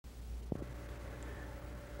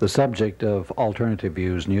The subject of Alternative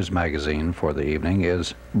Views News Magazine for the evening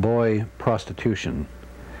is boy prostitution,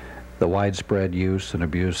 the widespread use and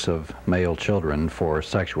abuse of male children for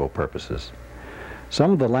sexual purposes. Some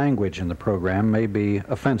of the language in the program may be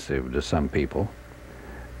offensive to some people.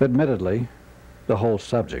 Admittedly, the whole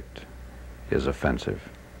subject is offensive.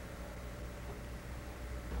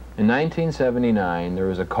 In 1979, there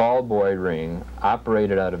was a call boy ring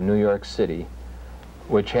operated out of New York City,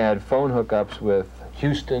 which had phone hookups with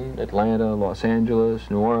Houston, Atlanta, Los Angeles,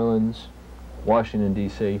 New Orleans, Washington,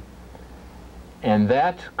 D.C. And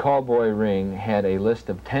that call boy ring had a list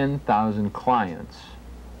of 10,000 clients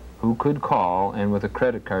who could call and with a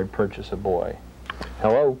credit card purchase a boy.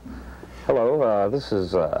 Hello? Hello, this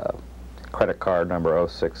is credit card number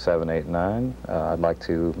 06789. I'd like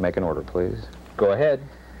to make an order, please. Go ahead.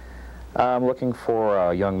 I'm looking for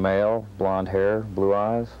a young male, blonde hair, blue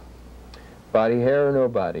eyes. Body hair or no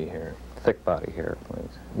body hair? Thick body hair,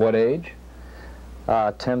 please. What age?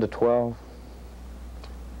 10 to 12.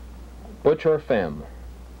 Butch or femme?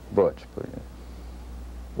 Butch, please.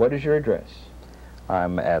 What is your address?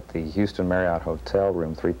 I'm at the Houston Marriott Hotel,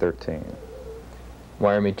 room 313.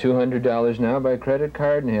 Wire me $200 now by credit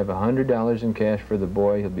card and have $100 in cash for the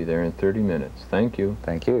boy. He'll be there in 30 minutes. Thank you.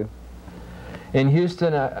 Thank you. In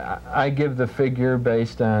Houston, I give the figure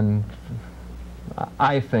based on,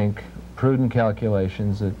 I think, prudent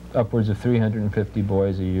calculations that upwards of 350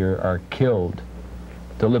 boys a year are killed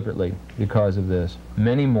deliberately because of this.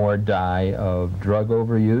 Many more die of drug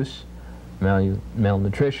overuse,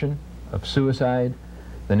 malnutrition, of suicide.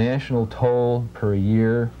 The national toll per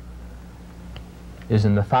year is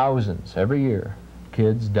in the thousands every year.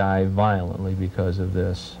 Kids die violently because of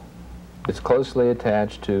this. It's closely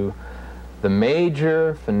attached to the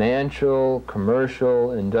major financial,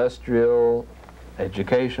 commercial, industrial,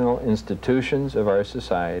 educational institutions of our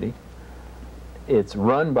society. It's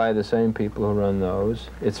run by the same people who run those.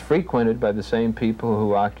 It's frequented by the same people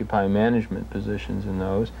who occupy management positions in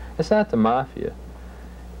those. It's not the mafia.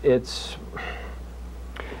 It's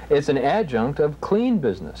an adjunct of clean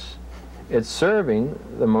business. It's serving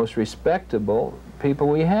the most respectable people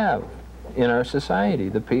we have in our society,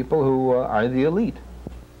 the people who are the elite.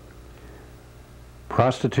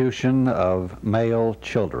 Prostitution of male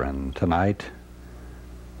children tonight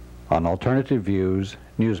on Alternative Views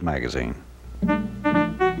News Magazine.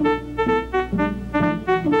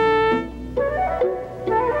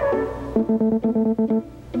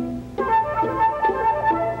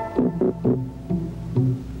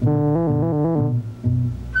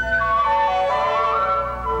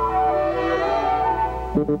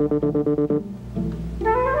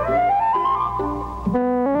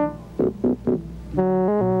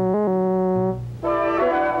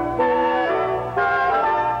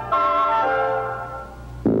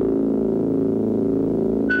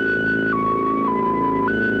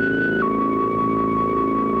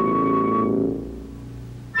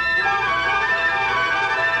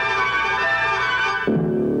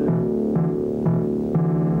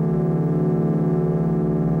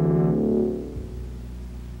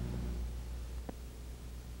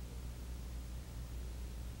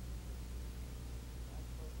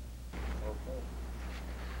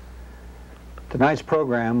 Tonight's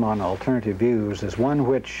program on Alternative Views is one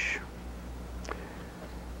which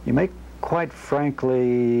you may quite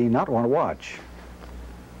frankly not want to watch.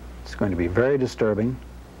 It's going to be very disturbing.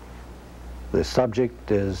 The subject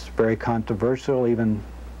is very controversial, even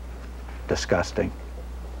disgusting.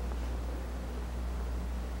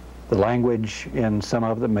 The language in some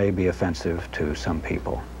of them may be offensive to some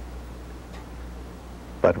people.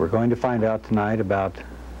 But we're going to find out tonight about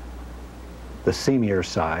the seamier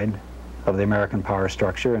side of the American power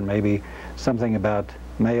structure and maybe something about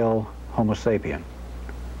male Homo sapien.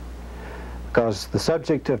 Because the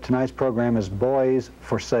subject of tonight's program is boys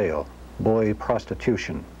for sale, boy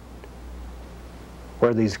prostitution.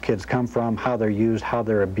 Where these kids come from, how they're used, how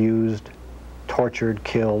they're abused, tortured,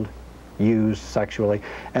 killed, used sexually,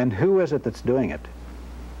 and who is it that's doing it?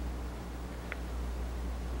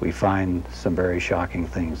 We find some very shocking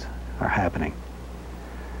things are happening.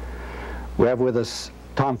 We have with us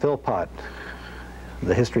Tom Philpott,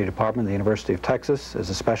 the History Department of the University of Texas, as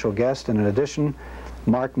a special guest, and in addition,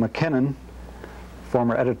 Mark McKinnon,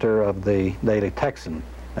 former editor of the Daily Texan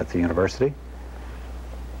at the university.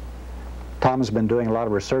 Tom has been doing a lot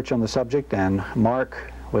of research on the subject, and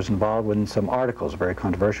Mark was involved in some articles, very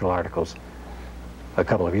controversial articles, a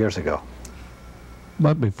couple of years ago.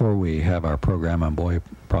 But before we have our program on boy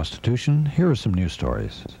prostitution, here are some news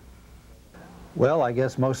stories. Well, I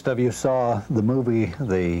guess most of you saw the movie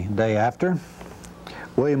the day after.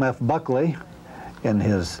 William F. Buckley, in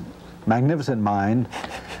his magnificent mind,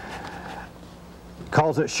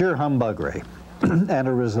 calls it sheer humbuggery and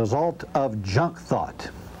a result of junk thought.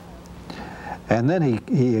 And then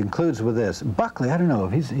he includes with this, Buckley, I don't know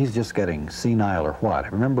if he's just getting senile or what. I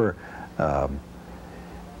remember, a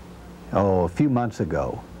few months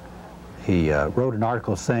ago, he wrote an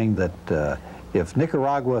article saying that if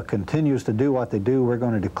Nicaragua continues to do what they do, we're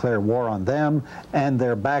going to declare war on them and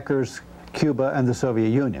their backers, Cuba and the Soviet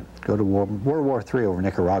Union. Go to World War III over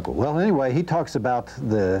Nicaragua. Well, anyway, he talks about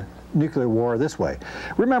the nuclear war this way.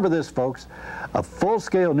 Remember this, folks. A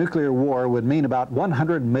full-scale nuclear war would mean about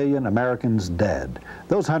 100 million Americans dead.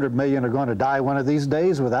 Those 100 million are going to die one of these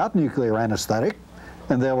days without nuclear anesthetic,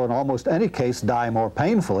 and they'll in almost any case die more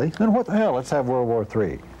painfully. Then what the hell? Let's have World War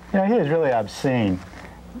III. You know, he is really obscene.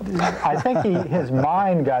 I think his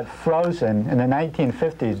mind got frozen in the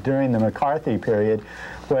 1950s during the McCarthy period,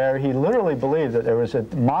 where he literally believed that there was a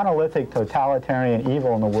monolithic totalitarian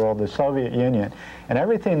evil in the world, the Soviet Union, and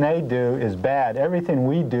everything they do is bad. Everything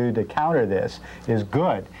we do to counter this is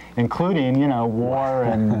good, including, you know, war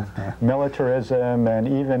and militarism, and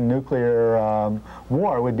even nuclear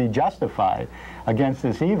war would be justified against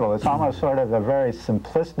this evil. It's almost sort of a very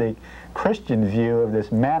simplistic Christian view of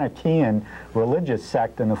this Manichaean religious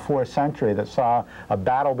sect in the 4th century that saw a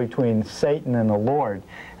battle between Satan and the Lord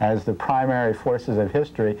as the primary forces of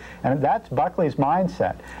history, and that's Buckley's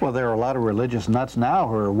mindset. Well, there are a lot of religious nuts now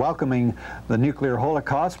who are welcoming the nuclear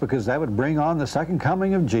holocaust because that would bring on the second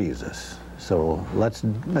coming of Jesus. So let's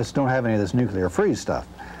don't have any of this nuclear free stuff.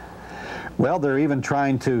 Well, they're even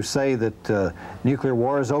trying to say that nuclear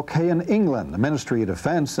war is okay in England. The Ministry of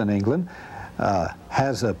Defense in England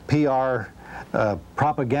has a PR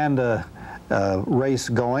propaganda race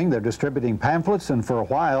going. They're distributing pamphlets, and for a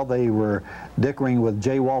while they were dickering with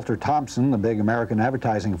J. Walter Thompson, the big American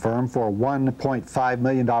advertising firm, for a $1.5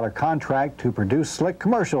 million contract to produce slick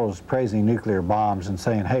commercials praising nuclear bombs and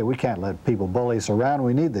saying, hey, we can't let people bully us around,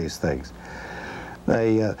 we need these things.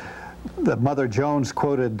 The Mother Jones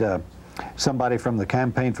quoted somebody from the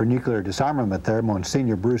Campaign for Nuclear Disarmament there,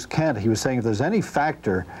 Monsignor Bruce Kent. He was saying if there's any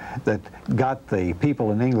factor that got the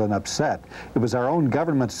people in England upset, it was our own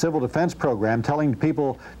government's civil defense program telling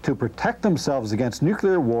people to protect themselves against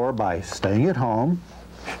nuclear war by staying at home,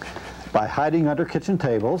 by hiding under kitchen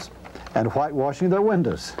tables, and whitewashing their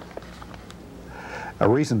windows. A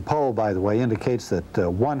recent poll, by the way, indicates that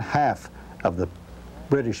 1/2 of the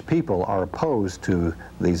British people are opposed to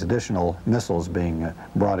these additional missiles being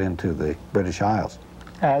brought into the British Isles.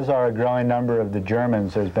 As are a growing number of the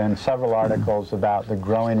Germans. There's been several articles about the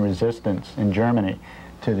growing resistance in Germany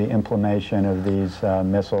to the implementation of these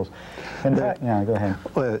missiles. In fact, yeah, go ahead.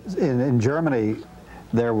 In Germany,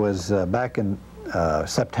 there was, back in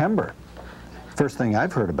September, first thing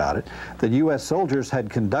I've heard about it, that U.S. soldiers had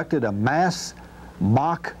conducted a mass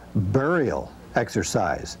mock burial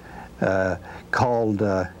exercise called,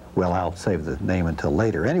 well, I'll save the name until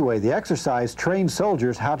later. Anyway, the exercise trained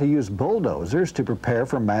soldiers how to use bulldozers to prepare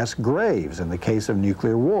for mass graves in the case of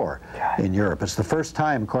nuclear war in Europe. It's the first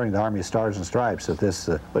time, according to the Army Stars and Stripes, that this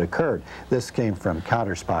would occurred. This came from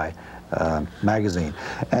Counter Spy magazine.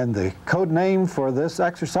 And the code name for this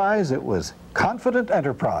exercise, it was Confident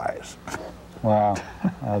Enterprise. Wow,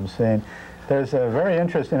 obscene. There's a very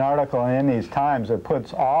interesting article in these Times that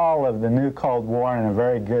puts all of the new Cold War in a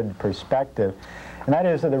very good perspective. And that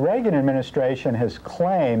is that the Reagan administration has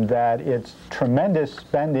claimed that its tremendous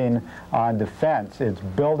spending on defense, its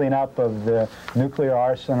building up of the nuclear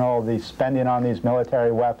arsenal, the spending on these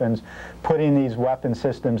military weapons, putting these weapon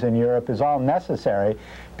systems in Europe is all necessary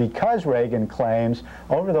because Reagan claims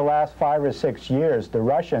over the last 5 or 6 years the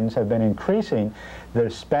Russians have been increasing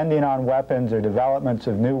their spending on weapons, their developments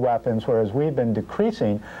of new weapons, whereas we've been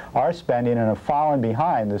decreasing our spending and have fallen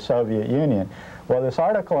behind the Soviet Union. Well, this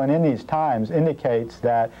article in these Times indicates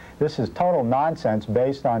that this is total nonsense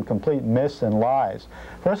based on complete myths and lies.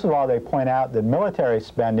 First of all, they point out that military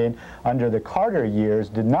spending under the Carter years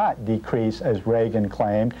did not decrease as Reagan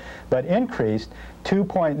claimed, but increased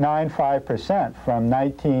 2.95% from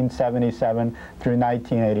 1977 through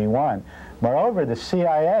 1981. Moreover, the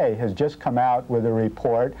CIA has just come out with a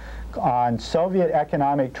report on Soviet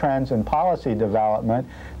economic trends and policy development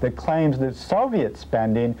that claims that Soviet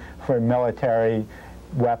spending for military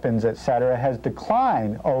weapons, etc., has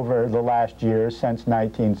declined over the last years since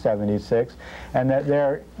 1976, and that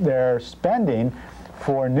their spending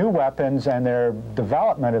for new weapons and their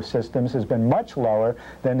development of systems has been much lower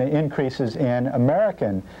than the increases in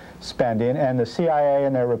American spending, and the CIA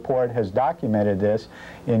in their report has documented this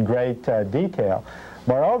in great detail.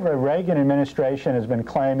 Moreover, the Reagan administration has been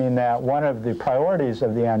claiming that one of the priorities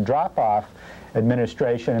of the Andropov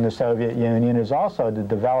administration in the Soviet Union is also to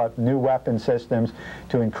develop new weapon systems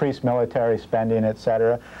to increase military spending,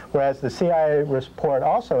 etc. Whereas the CIA report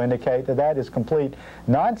also indicate that that is complete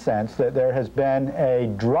nonsense, that there has been a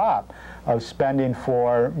drop of spending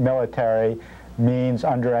for military means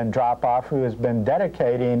under Andropov, who has been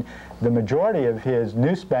dedicating the majority of his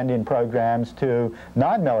new spending programs to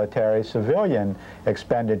non-military civilian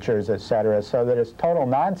expenditures, etc. So that it's total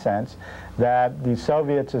nonsense that the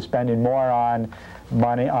Soviets are spending more on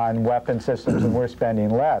money on weapon systems and we're spending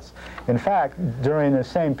less. In fact, during the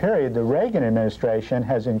same period, the Reagan administration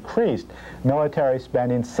has increased military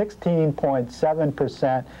spending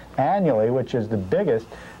 16.7% annually, which is the biggest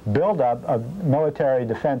buildup of military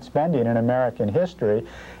defense spending in American history.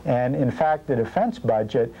 And in fact, the defense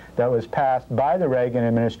budget that was passed by the Reagan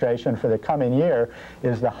administration for the coming year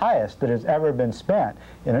is the highest that has ever been spent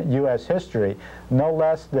in U.S. history. No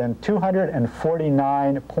less than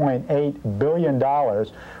 $249.8 billion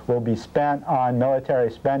will be spent on military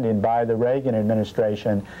spending by the Reagan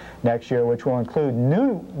administration next year, which will include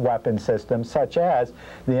new weapon systems such as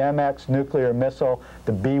the MX nuclear missile,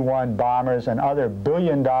 the B-1 bombers, and other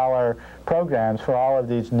billion-dollar programs for all of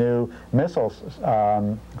these new missile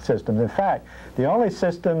systems. In fact, the only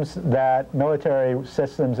military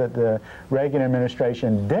systems that the Reagan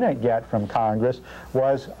administration didn't get from Congress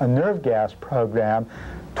was a nerve gas program.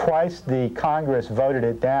 Twice the Congress voted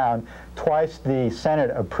it down, twice the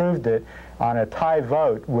Senate approved it on a tie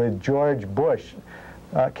vote, with George Bush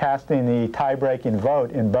casting the tie-breaking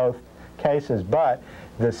vote in both cases, but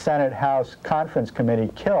the Senate-House Conference Committee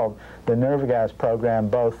killed the nerve gas program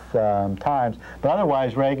both times. But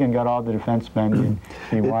otherwise, Reagan got all the defense spending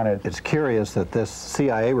he wanted. It's curious that this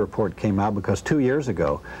CIA report came out because 2 years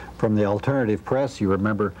ago, from the alternative press, you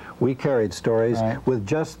remember, we carried stories with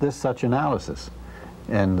just such analysis.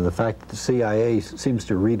 And the fact that the CIA seems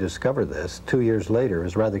to rediscover this 2 years later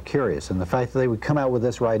is rather curious. And the fact that they would come out with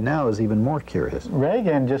this right now is even more curious.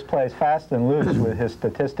 Reagan just plays fast and loose with his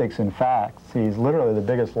statistics and facts. He's literally the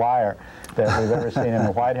biggest liar that we've ever seen in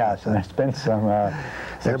the White House. And there's been some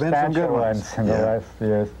substantial ones in the last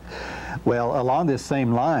years. Well, along this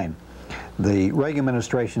same line, the Reagan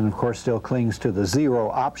administration, of course, still clings to the zero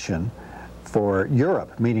option for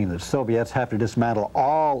Europe, meaning that the Soviets have to dismantle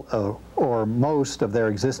all or most of their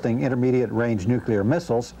existing intermediate-range nuclear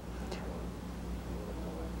missiles,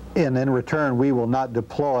 and in return we will not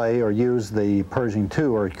deploy or use the Pershing II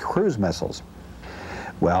or cruise missiles.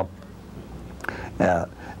 Well,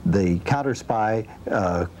 the counter-spy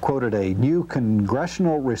quoted a new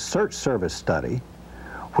Congressional Research Service study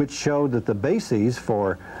which showed that the bases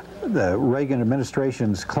for the Reagan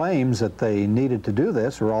administration's claims that they needed to do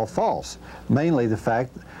this were all false. Mainly the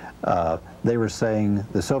fact they were saying,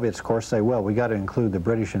 the Soviets of course say, well, we got to include the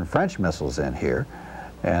British and French missiles in here.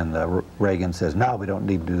 And Reagan says, no, we don't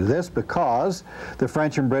need to do this because the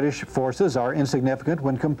French and British forces are insignificant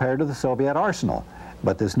when compared to the Soviet arsenal.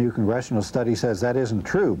 But this new congressional study says that isn't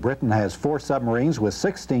true. Britain has 4 submarines with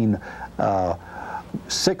 6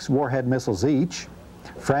 warhead missiles each.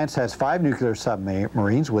 France has 5 nuclear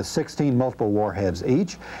submarines with 16 multiple warheads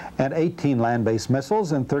each, and 18 land-based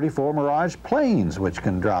missiles and 34 Mirage planes, which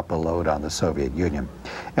can drop a load on the Soviet Union.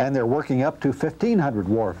 And they're working up to 1,500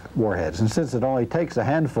 warheads. And since it only takes a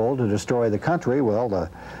handful to destroy the country, well,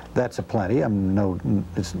 that's a plenty.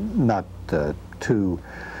 It's not too...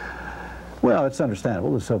 Well, it's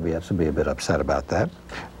understandable. The Soviets would be a bit upset about that.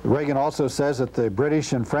 Reagan also says that the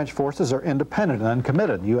British and French forces are independent and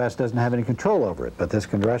uncommitted. The U.S. doesn't have any control over it. But this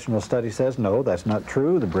congressional study says, no, that's not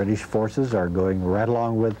true. The British forces are going right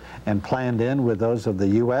along with and planned in with those of the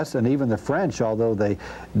U.S. and even the French, although they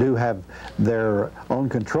do have their own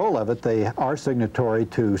control of it, they are signatory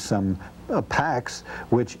to some pacts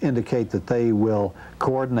which indicate that they will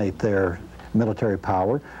coordinate their military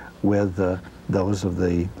power with those of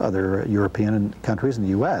the other European countries and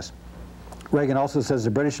the U.S. Reagan also says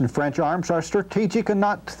the British and French arms are strategic and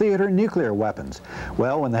not theater nuclear weapons.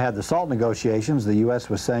 Well, when they had the SALT negotiations, the U.S.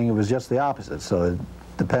 was saying it was just the opposite. So it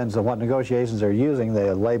depends on what negotiations they're using. They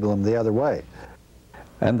label them the other way.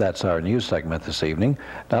 And that's our news segment this evening.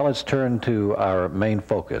 Now let's turn to our main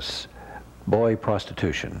focus, boy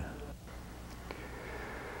prostitution.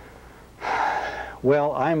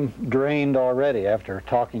 Well, I'm drained already after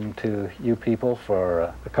talking to you people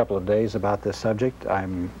for a couple of days about this subject.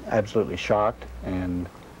 I'm absolutely shocked, and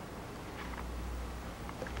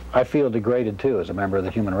I feel degraded too as a member of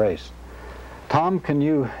the human race. Tom, can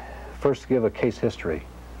you first give a case history?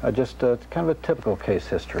 Just kind of a typical case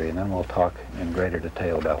history, and then we'll talk in greater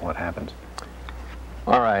detail about what happens.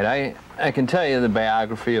 All right, I can tell you the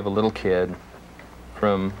biography of a little kid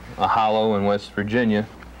from a hollow in West Virginia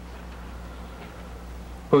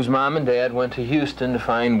whose mom and dad went to Houston to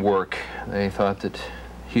find work. They thought that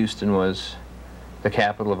Houston was the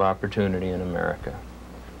capital of opportunity in America.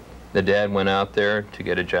 The dad went out there to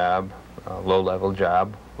get a job, a low-level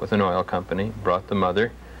job with an oil company, brought the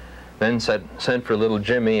mother, then sent for little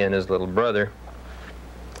Jimmy and his little brother.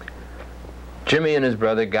 Jimmy and his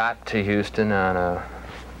brother got to Houston on a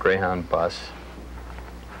Greyhound bus,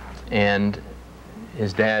 and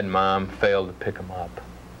his dad and mom failed to pick him up.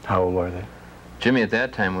 How old were they? Jimmy at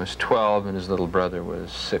that time was 12 and his little brother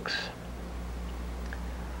was 6.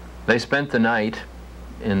 They spent the night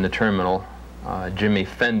in the terminal, Jimmy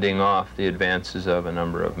fending off the advances of a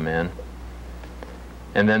number of men.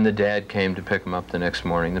 And then the dad came to pick him up the next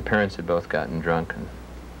morning. The parents had both gotten drunk and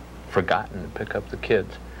forgotten to pick up the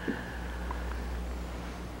kids.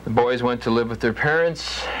 The boys went to live with their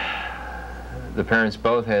parents. The parents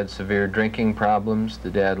both had severe drinking problems. The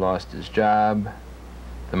dad lost his job.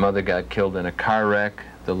 The mother got killed in a car wreck.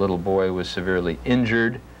 The little boy was severely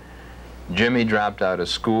injured. Jimmy dropped out of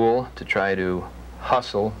school to try to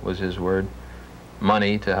hustle, was his word,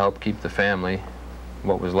 money to help keep the family,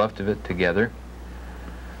 what was left of it, together.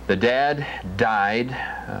 The dad died,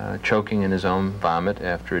 choking in his own vomit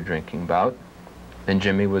after a drinking bout. And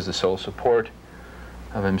Jimmy was the sole support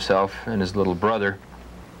of himself and his little brother.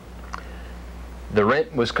 The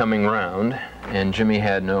rent was coming round, and Jimmy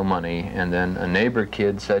had no money, and then a neighbor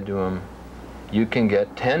kid said to him, "You can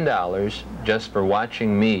get $10 just for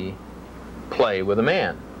watching me play with a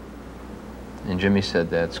man." And Jimmy said,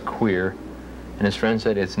 "That's queer." And his friend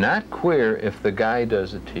said, "It's not queer if the guy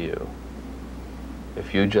does it to you.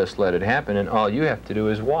 If you just let it happen and all you have to do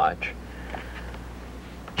is watch."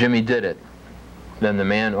 Jimmy did it. Then the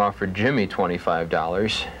man offered Jimmy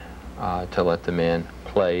 $25 to let the man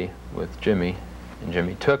play with Jimmy, and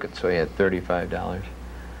Jimmy took it, so he had $35.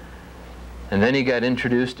 And then he got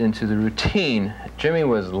introduced into the routine. Jimmy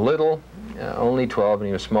was little, only 12, and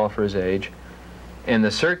he was small for his age. And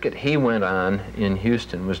the circuit he went on in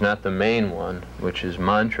Houston was not the main one, which is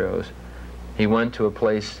Montrose. He went to a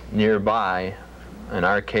place nearby, an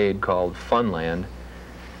arcade called Funland.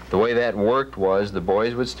 The way that worked was the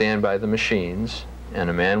boys would stand by the machines,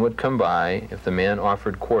 and a man would come by. If the man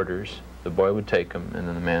offered quarters, the boy would take them, and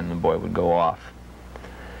then the man and the boy would go off.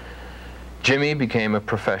 Jimmy became a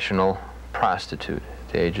professional prostitute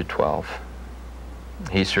at the age of 12.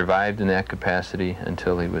 He survived in that capacity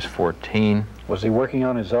until he was 14. Was he working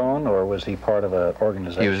on his own, or was he part of an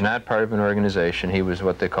organization? He was not part of an organization. He was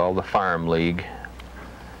what they call the Farm League,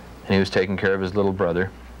 and he was taking care of his little brother.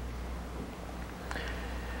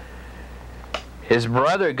 His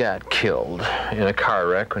brother got killed in a car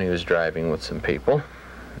wreck when he was driving with some people,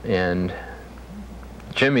 and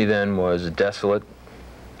Jimmy then was desolate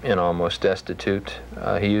and almost destitute.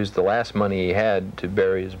 He used the last money he had to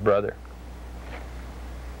bury his brother.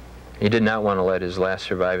 He did not want to let his last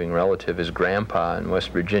surviving relative, his grandpa in West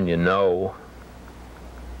Virginia, know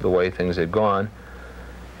the way things had gone.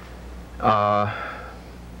 A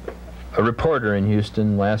reporter in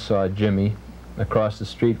Houston last saw Jimmy across the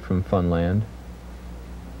street from Funland,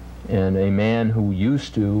 and a man who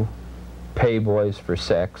used to pay boys for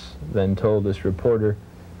sex then told this reporter,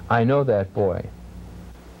 "I know that boy."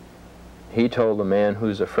 He told a man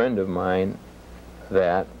who's a friend of mine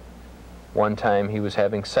that one time he was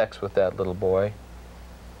having sex with that little boy,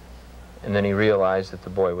 and then he realized that the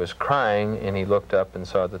boy was crying, and he looked up and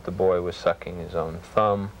saw that the boy was sucking his own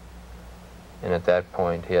thumb, and at that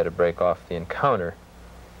point he had to break off the encounter.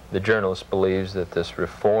 The journalist believes that this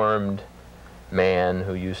reformed man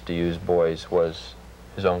who used to use boys was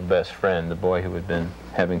his own best friend, the boy who had been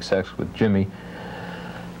having sex with Jimmy.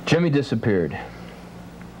 Jimmy disappeared.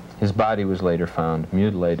 His body was later found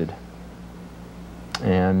mutilated,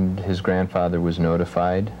 and his grandfather was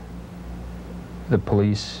notified. The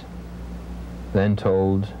police then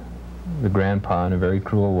told the grandpa in a very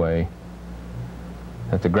cruel way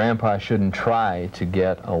that the grandpa shouldn't try to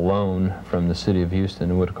get a loan from the city of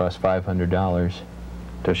Houston. It would have cost $500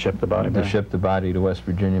 to ship the body back? To ship the body to West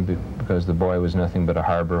Virginia, because the boy was nothing but a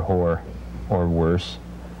harbor whore, or worse.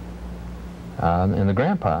 And the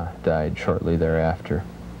grandpa died shortly thereafter.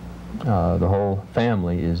 The whole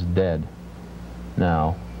family is dead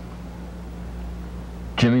now.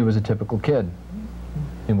 Jimmy was a typical kid.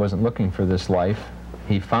 He wasn't looking for this life.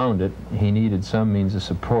 He found it. He needed some means of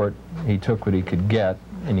support. He took what he could get,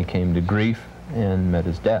 and he came to grief and met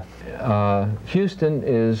his death. Houston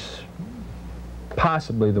is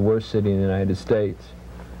possibly the worst city in the United States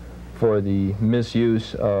for the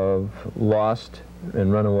misuse of lost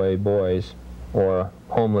and runaway boys, or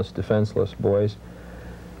homeless, defenseless boys.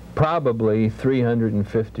 Probably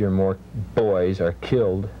 350 or more boys are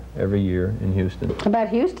killed every year in Houston. About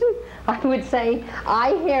Houston? I would say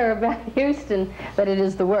I hear about Houston that it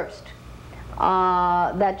is the worst.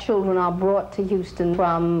 That children are brought to Houston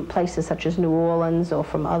from places such as New Orleans or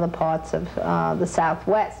from other parts of the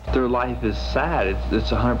Southwest. Their life is sad.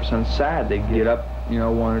 It's 100% sad. They get up, you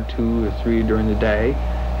know, 1 or 2 or 3 during the day,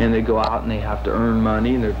 and they go out and they have to earn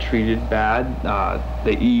money, and they're treated bad.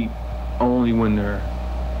 They eat only when they're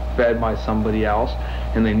fed by somebody else,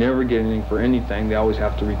 and they never get anything for anything. They always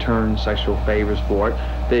have to return sexual favors for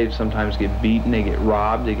it. They sometimes get beaten, they get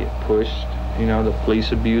robbed, they get pushed. You know, the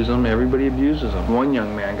police abuse them, everybody abuses them. One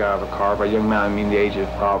young man got out of a car, by young man I mean the age of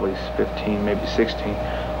probably 15, maybe 16,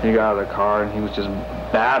 and he got out of the car and he was just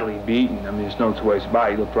badly beaten. I mean, there's no two ways about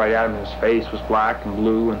it. He looked right at him, his face was black and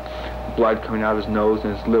blue and blood coming out of his nose,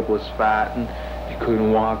 and his lip was fat, and he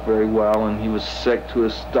couldn't walk very well, and he was sick to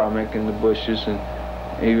his stomach in the bushes, and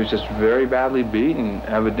he was just very badly beaten.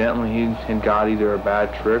 Evidently he had got either a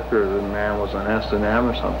bad trick or the man was on S&M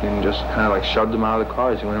or something, and just kind of like shoved him out of the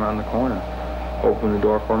car as he went around the corner. Opened the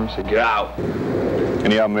door for him and said, "Get out."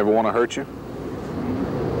 Any of them ever want to hurt you?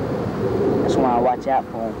 That's why I watch out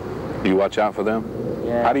for them. Do you watch out for them?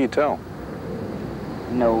 Yeah. How do you tell?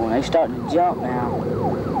 You know, when they start to jump now.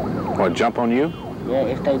 What, jump on you? Yeah,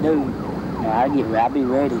 if they do, you know, I'll be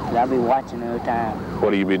ready, because I'll be watching every time. What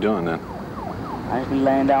do you be doing then? I just be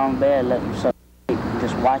laying down in bed, letting them suck,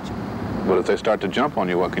 just watch them. But if they start to jump on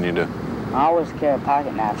you, what can you do? I always carry a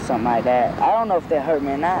pocket knife or something like that. I don't know if they hurt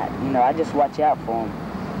me or not. You know, I just watch out for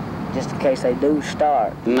them, just in case they do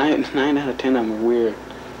start. 9 out of 10 of them are weird.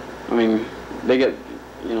 I mean, they get,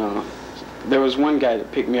 you know, there was one guy that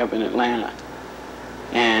picked me up in Atlanta,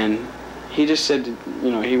 and he just said that, you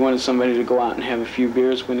know, he wanted somebody to go out and have a few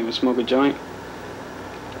beers when he would smoke a joint.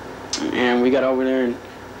 And we got over there, and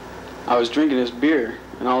I was drinking this beer,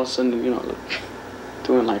 and all of a sudden, you know,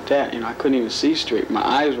 doing like that, you know, I couldn't even see straight. My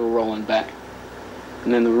eyes were rolling back.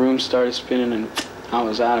 And then the room started spinning and I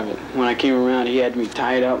was out of it. When I came around, he had me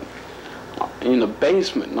tied up in the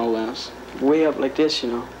basement, no less. Way up like this, you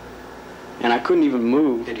know. And I couldn't even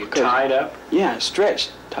move. Did he tie it up? Yeah, stretched.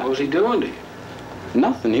 What was he doing to you?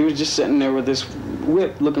 Nothing. He was just sitting there with this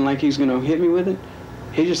whip looking like he's gonna hit me with it.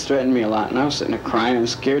 He just threatened me a lot, and I was sitting there crying and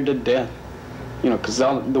scared to death. You know, because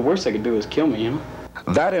the worst they could do is kill me, you know.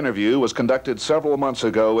 That interview was conducted several months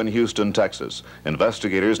ago in Houston, Texas.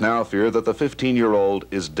 Investigators now fear that the 15-year-old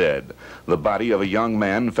is dead. The body of a young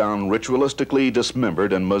man found ritualistically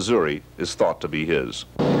dismembered in Missouri is thought to be his.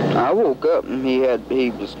 I woke up and he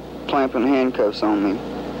was clamping handcuffs on me.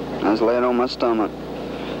 I was laying on my stomach.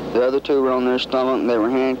 The other two were on their stomach and they were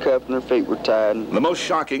handcuffed and their feet were tied. The most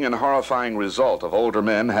shocking and horrifying result of older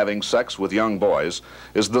men having sex with young boys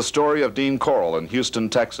is the story of Dean Corll in Houston,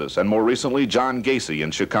 Texas, and more recently John Gacy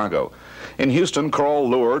in Chicago. In Houston, Corll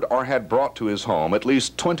lured or had brought to his home at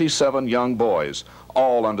least 27 young boys,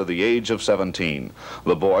 all under the age of 17.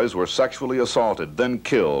 The boys were sexually assaulted, then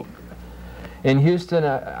killed. In Houston,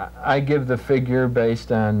 I give the figure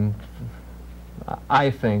based on, I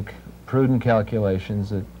think, prudent calculations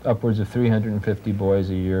that upwards of 350 boys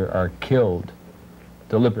a year are killed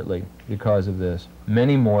deliberately because of this.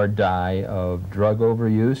 Many more die of drug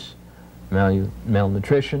overuse,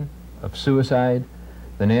 malnutrition, of suicide.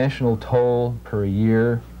 The national toll per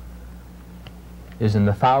year is in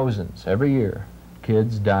the thousands every year.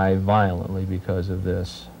 Kids die violently because of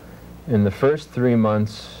this. In the first 3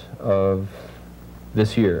 months of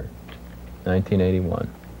this year, 1981,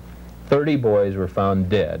 30 boys were found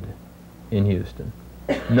dead in Houston.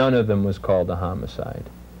 None of them was called a homicide.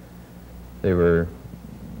 They were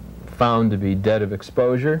found to be dead of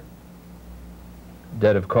exposure,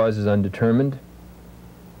 dead of causes undetermined,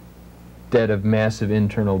 dead of massive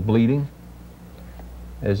internal bleeding,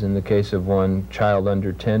 as in the case of one child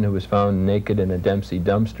under 10 who was found naked in a Dempsey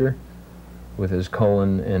dumpster with his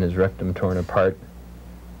colon and his rectum torn apart.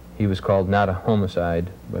 He was called not a homicide,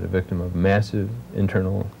 but a victim of massive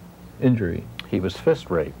internal injury. He was fist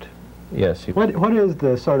raped. Yes. What is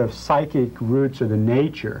the sort of psychic roots or the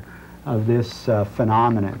nature of this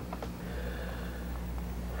phenomenon?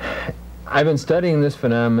 I've been studying this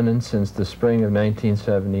phenomenon since the spring of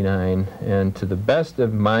 1979, and to the best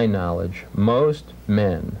of my knowledge, most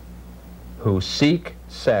men who seek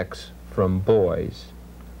sex from boys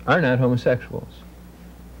are not homosexuals.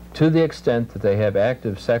 To the extent that they have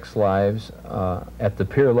active sex lives at the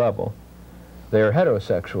peer level, they are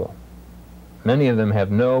heterosexual. Many of them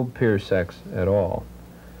have no peer sex at all.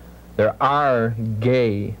 There are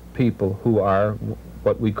gay people who are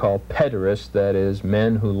what we call pederasts, that is,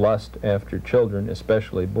 men who lust after children,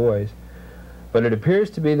 especially boys. But it appears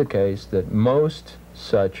to be the case that most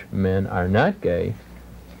such men are not gay,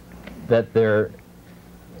 that their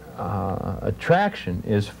attraction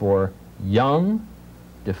is for young,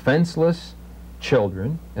 defenseless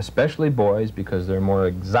children, especially boys, because they're more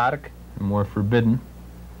exotic and more forbidden.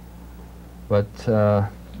 But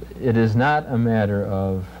it is not a matter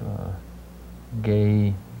of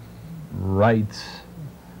gay rights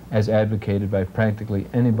as advocated by practically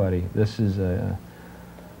anybody. This is a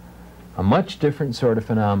much different sort of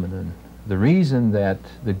phenomenon. The reason that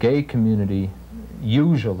the gay community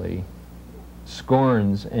usually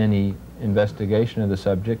scorns any investigation of the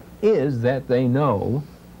subject is that they know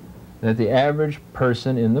that the average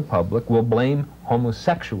person in the public will blame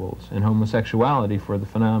homosexuals and homosexuality for the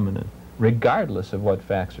phenomenon, regardless of what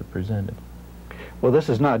facts are presented. Well, this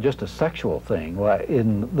is not just a sexual thing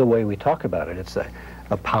in the way we talk about it. It's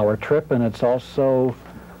a power trip, and it's also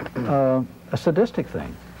a sadistic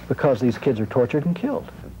thing, because these kids are tortured and killed.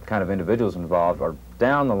 The kind of individuals involved are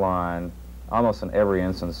down the line, almost in every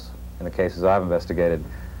instance, in the cases I've investigated,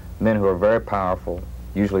 men who are very powerful,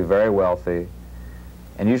 usually very wealthy,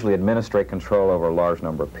 and usually administrate control over a large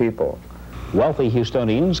number of people. Wealthy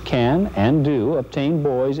Houstonians can and do obtain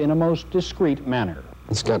boys in a most discreet manner.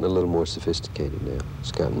 It's gotten a little more sophisticated now.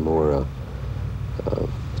 It's gotten more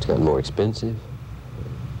expensive.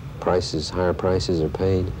 Higher prices are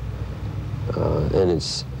paid, and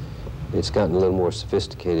it's gotten a little more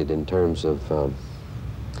sophisticated in terms of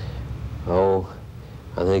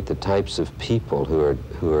I think the types of people who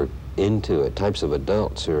are into it, types of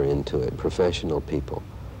adults who are into it, professional people.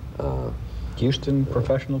 Houston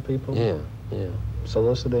professional people? Yeah, yeah.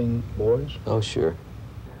 Soliciting boys? Oh, sure.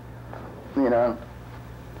 You know,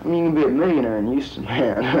 I mean, you can be a millionaire in Houston,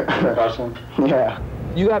 man. Hustling? Yeah.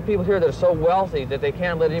 You got people here that are so wealthy that they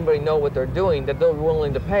can't let anybody know what they're doing, that they're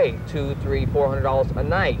willing to pay $200, $300, $400 a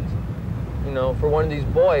night, you know, for one of these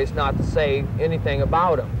boys not to say anything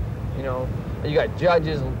about them. You know, you got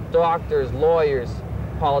judges, doctors, lawyers,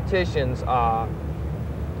 politicians,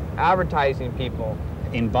 advertising people.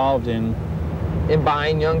 Involved in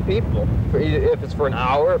buying young people, if it's for an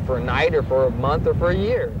hour, for a night, or for a month, or for a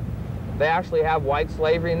year. They actually have white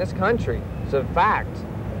slavery in this country. It's a fact.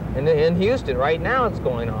 And in Houston, right now, it's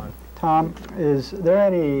going on. Tom, is there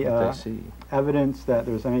any evidence that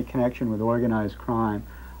there's any connection with organized crime?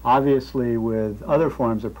 Obviously, with other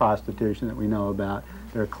forms of prostitution that we know about,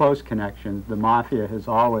 there are close connections. The mafia has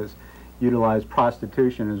always utilized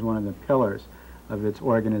prostitution as one of the pillars of its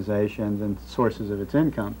organizations and sources of its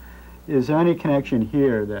income. Is there any connection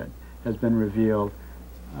here that has been revealed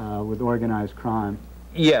with organized crime?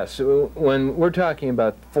 Yes, when we're talking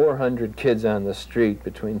about 400 kids on the street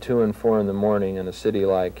between 2 and 4 in the morning in a city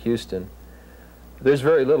like Houston, there's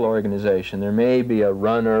very little organization. There may be a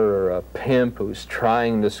runner or a pimp who's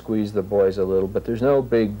trying to squeeze the boys a little, but there's no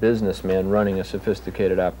big businessman running a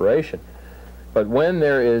sophisticated operation. But when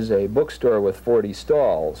there is a bookstore with 40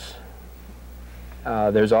 stalls,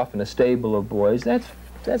 there's often a stable of boys.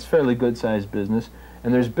 That's fairly good-sized business.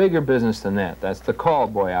 And there's bigger business than that. That's the call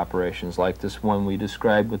boy operations, like this one we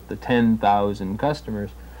described with the 10,000 customers.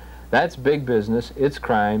 That's big business, it's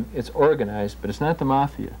crime, it's organized, but it's not the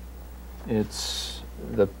mafia. It's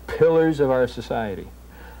the pillars of our society.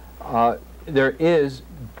 There is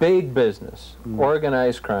big business,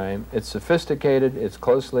 organized crime. It's sophisticated, it's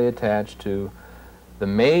closely attached to the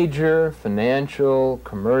major financial,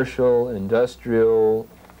 commercial, industrial,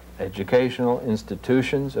 educational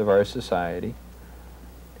institutions of our society.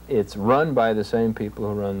 It's run by the same people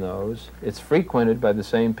who run those. It's frequented by the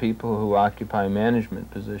same people who occupy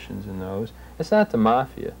management positions in those. It's not the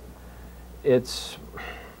mafia. It's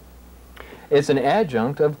an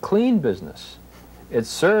adjunct of clean business. It's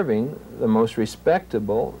serving the most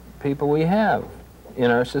respectable people we have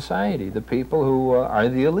in our society, the people who are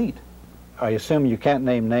the elite. I assume you can't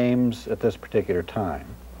name names at this particular time,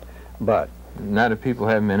 but... Not if people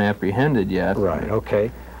haven't been apprehended yet. Right,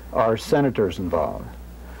 okay. Are senators involved?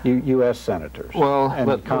 U.S. senators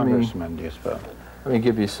and congressmen, do you suppose? Let me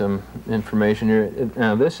give you some information here.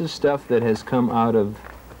 Now, this is stuff that has come out of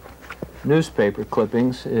newspaper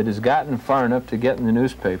clippings. It has gotten far enough to get in the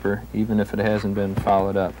newspaper, even if it hasn't been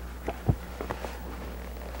followed up.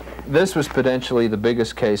 This was potentially the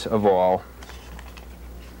biggest case of all.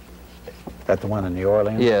 That the one in New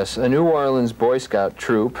Orleans? Yes, a New Orleans Boy Scout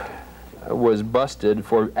troop was busted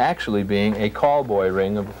for actually being a call boy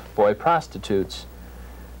ring of boy prostitutes.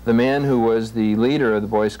 The man who was the leader of the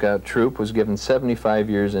Boy Scout troop was given 75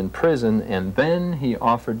 years in prison, and then he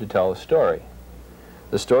offered to tell a story.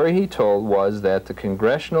 The story he told was that the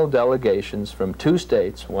congressional delegations from 2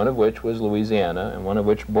 states, one of which was Louisiana and one of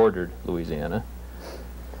which bordered Louisiana,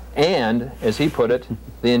 and, as he put it,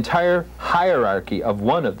 the entire hierarchy of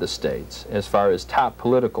one of the states, as far as top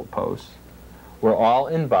political posts, were all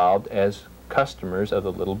involved as customers of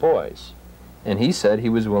the little boys. And he said he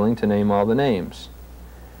was willing to name all the names.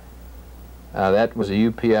 That was a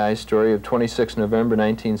UPI story of 26 November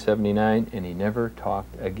 1979, and he never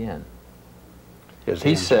talked again. Is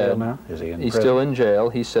he in jail now? Is he in He's prison? still in jail.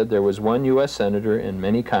 He said there was one U.S. senator and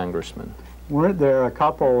many congressmen. Weren't there a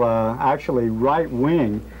couple actually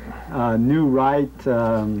right-wing, new right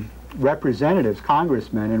representatives,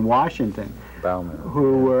 congressmen in Washington,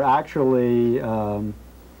 who were actually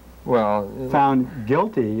found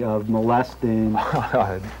guilty of molesting?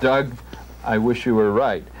 Doug, I wish you were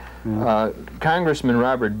right. Yeah. Congressman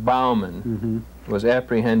Robert Bauman was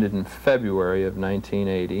apprehended in February of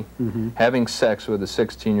 1980 having sex with a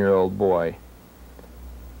 16-year-old boy.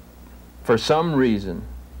 For some reason,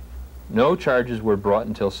 no charges were brought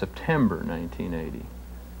until September 1980.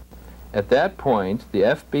 At that point, the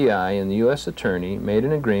FBI and the U.S. Attorney made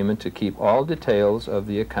an agreement to keep all details of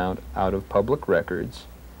the account out of public records.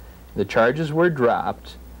 The charges were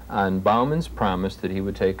dropped on Bauman's promise that he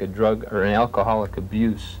would take a drug or an alcoholic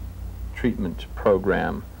abuse treatment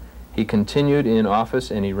program. He continued in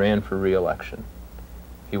office and he ran for re-election.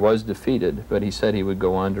 He was defeated, but he said he would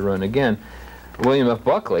go on to run again. William F.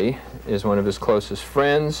 Buckley is one of his closest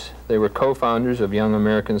friends. They were co-founders of Young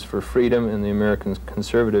Americans for Freedom and the American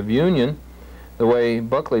Conservative Union. The way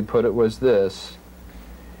Buckley put it was this: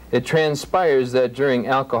 it transpires that during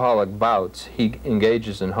alcoholic bouts he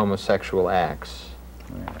engages in homosexual acts.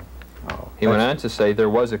 He went on to say there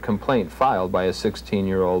was a complaint filed by a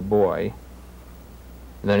 16-year-old boy.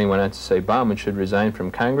 And then he went on to say Bauman should resign from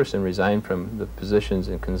Congress and resign from the positions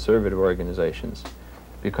in conservative organizations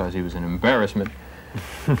because he was an embarrassment.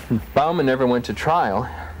 Bauman never went to trial.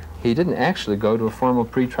 He didn't actually go to a formal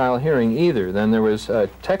pretrial hearing either. Then there was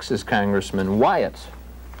Texas Congressman Wyatt,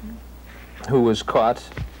 who was caught,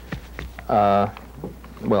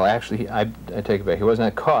 well, actually, I take it back. He was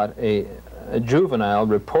not caught. A juvenile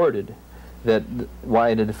reported that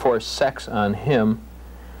Wyatt had forced sex on him.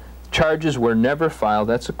 Charges were never filed.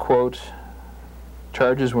 That's a quote.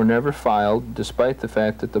 Charges were never filed, despite the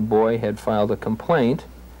fact that the boy had filed a complaint.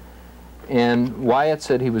 And Wyatt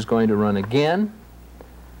said he was going to run again.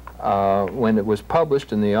 When it was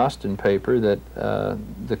published in the Austin paper that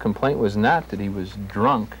the complaint was not that he was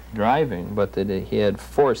drunk driving, but that he had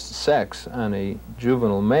forced sex on a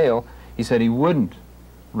juvenile male, he said he wouldn't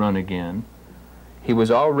run again. He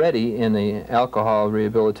was already in the alcohol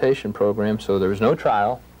rehabilitation program, so there was no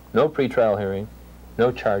trial, no pretrial hearing,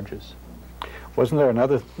 no charges. Wasn't there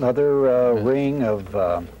another ring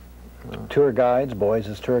of tour guides, boys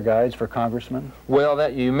as tour guides for congressmen? Well,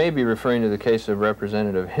 that you may be referring to the case of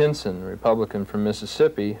Representative Hinson, a Republican from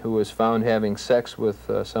Mississippi, who was found having sex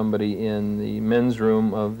with somebody in the men's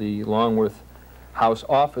room of the Longworth House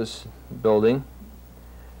office building.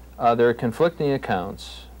 There are conflicting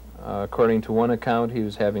accounts. According to one account, he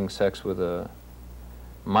was having sex with a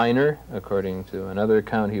minor. According to another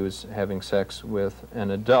account, he was having sex with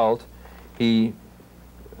an adult. He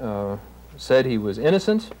said he was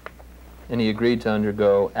innocent, and he agreed to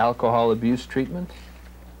undergo alcohol abuse treatment,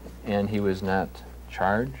 and he was not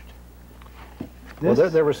charged. Well,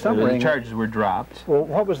 there was some the charges were dropped. Well,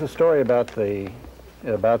 what was the story about the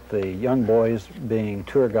young boys being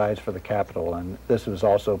tour guides for the Capitol? And this was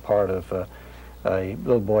also part of a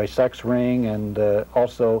little boy sex ring, and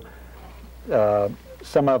also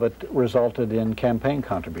some of it resulted in campaign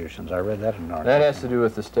contributions. I read that in an article. That has to do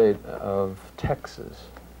with the state of Texas,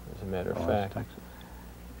 as a matter of fact. Texas.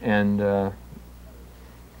 And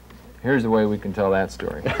here's the way we can tell that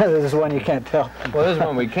story. This is one you can't tell. Well, this is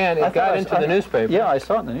one we can't. It got into the newspaper. Yeah, I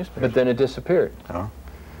saw it in the newspaper. But then it disappeared. Oh.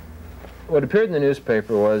 What appeared in the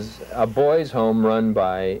newspaper was a boys' home run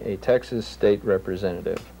by a Texas state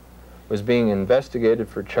representative was being investigated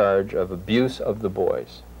for charge of abuse of the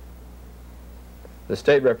boys. The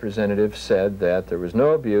state representative said that there was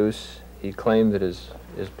no abuse. He claimed that his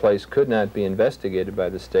place could not be investigated by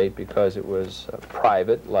the state because it was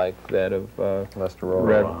private, like that of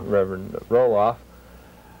Reverend Roloff.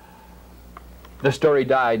 The story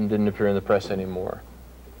died and didn't appear in the press anymore.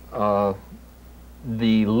 The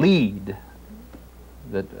lead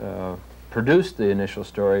that produced the initial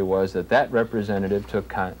story was that that representative took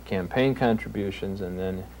campaign contributions, and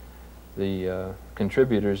then the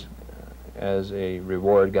contributors, as a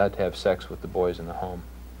reward, got to have sex with the boys in the home.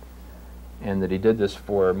 And that he did this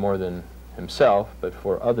for more than himself, but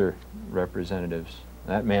for other representatives.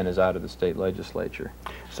 That man is out of the state legislature.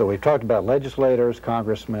 So we've talked about legislators,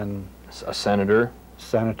 congressmen, a senator,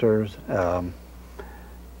 senators,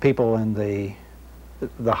 people in the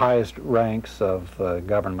highest ranks of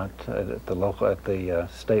government at the local, at the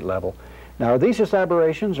state level. Now, are these just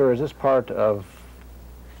aberrations, or is this part of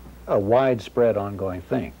a widespread ongoing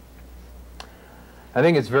thing? I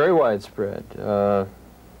think it's very widespread.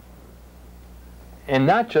 And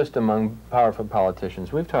not just among powerful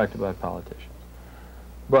politicians. We've talked about politicians.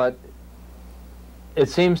 But it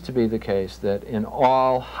seems to be the case that in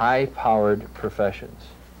all high-powered professions,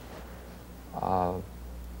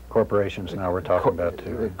 corporations now we're talking about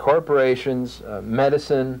too. Corporations,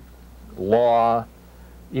 medicine, law,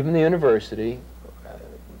 even the university,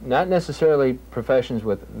 not necessarily professions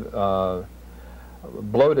with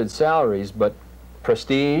bloated salaries, but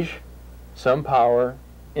prestige, some power,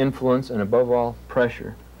 influence, and above all,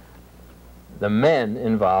 pressure. The men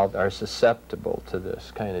involved are susceptible to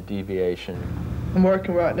this kind of deviation. I'm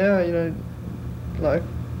working right now, you know, like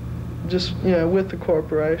just, you know, with the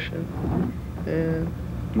corporation. And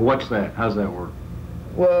what's that? How's that work?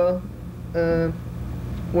 Well,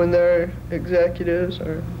 when their executives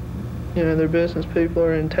or, you know, their business people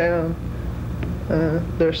are in town,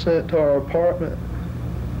 they're sent to our apartment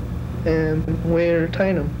and we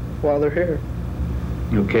entertain them while they're here.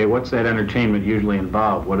 Okay, what's that entertainment usually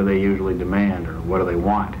involve? What do they usually demand, or what do they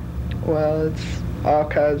want? Well, it's all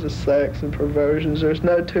kinds of sex and perversions. There's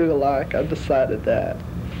no two alike. I've decided that.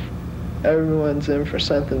 Everyone's in for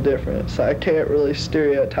something different, so I can't really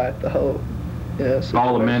stereotype the whole, you know, situation.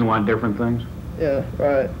 All the men want different things? Yeah,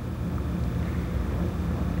 right.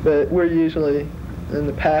 But we're usually in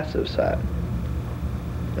the passive side,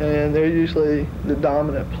 and they're usually the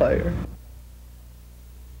dominant player.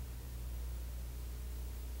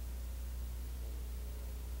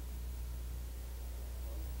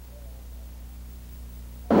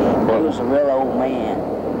 He was a real old man.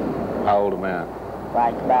 How old a man?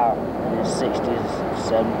 Like about in his 60s,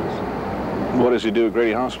 70s. What does he do at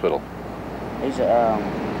Grady Hospital? He's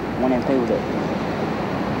one of them people that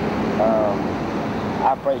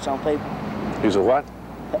operates on people. He's a what?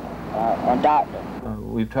 A doctor.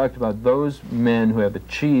 We've talked about those men who have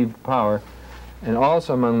achieved power, and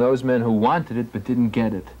also among those men who wanted it but didn't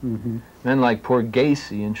get it. Mm-hmm. Men like poor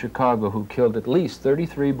Gacy in Chicago, who killed at least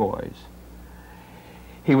 33 boys.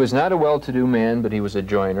 He was not a well-to-do man, but he was a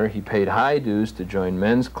joiner. He paid high dues to join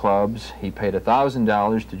men's clubs. He paid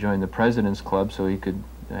 $1,000 to join the President's Club so he could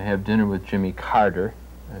have dinner with Jimmy Carter.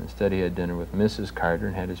 Instead, he had dinner with Mrs. Carter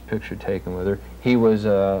and had his picture taken with her. He was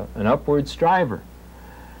an upward striver.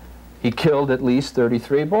 He killed at least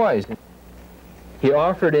 33 boys. He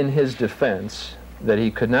offered in his defense that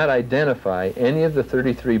he could not identify any of the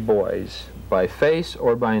 33 boys by face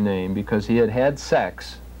or by name because he had had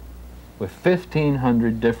sex with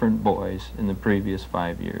 1,500 different boys in the previous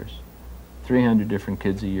 5 years, 300 different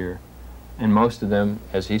kids a year, and most of them,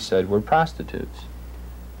 as he said, were prostitutes.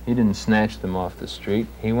 He didn't snatch them off the street.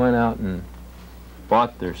 He went out and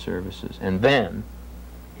bought their services, and then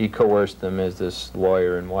he coerced them, as this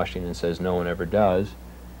lawyer in Washington says no one ever does.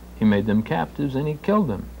 He made them captives and he killed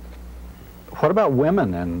them. What about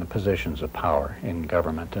women in the positions of power in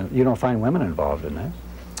government? You don't find women involved in this?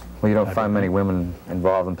 Well, you don't find many women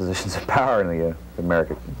involved in positions of power in the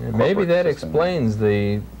American Maybe that system.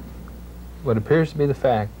 explains what appears to be the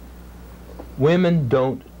fact. Women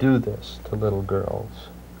don't do this to little girls.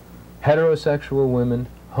 Heterosexual women,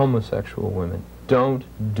 homosexual women don't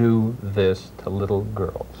do this to little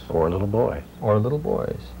girls. Or little boys. Or little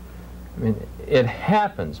boys. I mean, it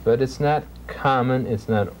happens, but it's not common, it's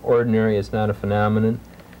not ordinary, it's not a phenomenon.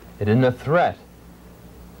 It isn't a threat.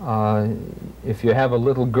 If you have a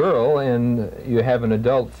little girl and you have an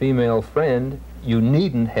adult female friend, you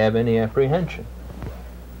needn't have any apprehension.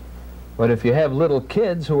 But if you have little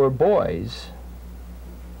kids who are boys,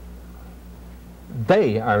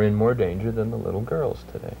 they are in more danger than the little girls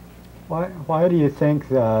today. Why do you think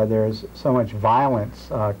there's so much violence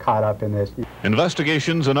caught up in this?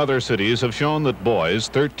 Investigations in other cities have shown that boys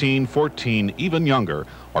 13, 14, even younger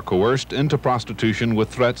are coerced into prostitution with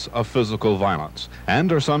threats of physical violence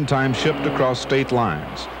and are sometimes shipped across state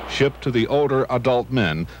lines, shipped to the older adult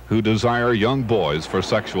men who desire young boys for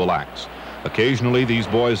sexual acts. Occasionally, these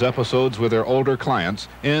boys' episodes with their older clients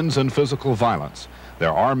ends in physical violence.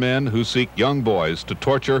 There are men who seek young boys to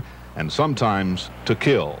torture and sometimes to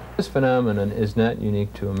kill. This phenomenon is not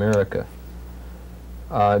unique to America.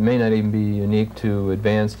 It may not even be unique to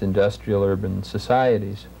advanced industrial urban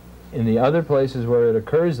societies. In the other places where it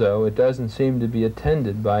occurs, though, it doesn't seem to be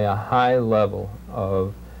attended by a high level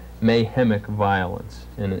of mayhemic violence.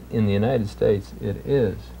 In the United States, it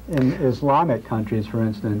is. In Islamic countries, for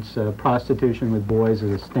instance, prostitution with boys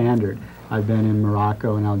is a standard. I've been in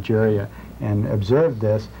Morocco and Algeria and observed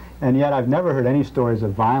this, and yet I've never heard any stories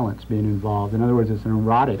of violence being involved. In other words, it's an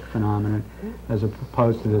erotic phenomenon as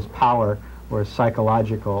opposed to this power or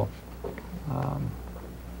psychological.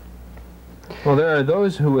 Well, there are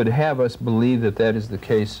those who would have us believe that that is the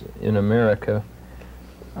case in America.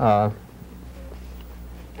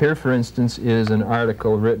 Here, for instance, is an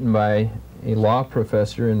article written by a law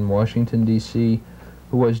professor in Washington, D.C.,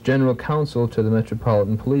 who was general counsel to the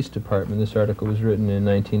Metropolitan Police Department. This article was written in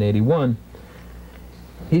 1981.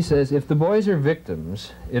 He says, if the boys are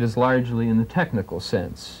victims, it is largely in the technical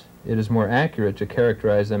sense. It is more accurate to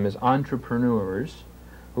characterize them as entrepreneurs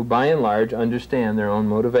who by and large understand their own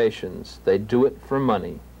motivations. They do it for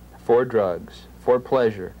money, for drugs, for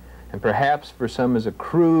pleasure, and perhaps for some as a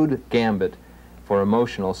crude gambit for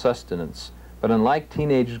emotional sustenance. But unlike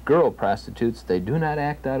teenage girl prostitutes, they do not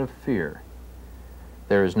act out of fear.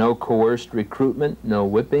 There is no coerced recruitment, no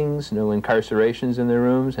whippings, no incarcerations in their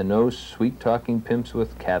rooms, and no sweet-talking pimps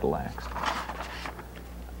with Cadillacs.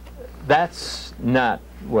 That's not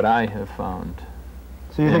what I have found.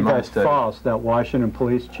 So you think that's false, that Washington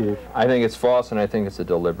police chief? I think it's false, and I think it's a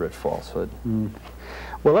deliberate falsehood. Mm.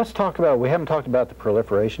 Well, let's talk about, we haven't talked about the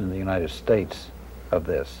proliferation in the United States of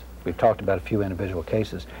this. We've talked about a few individual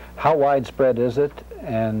cases. How widespread is it,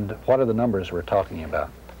 and what are the numbers we're talking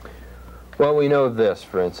about? Well, we know this,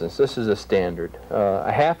 for instance. This is a standard.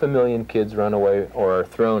 500,000 kids run away or are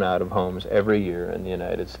thrown out of homes every year in the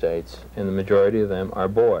United States, and the majority of them are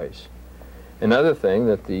boys. Another thing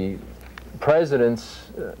that the President's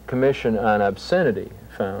Commission on Obscenity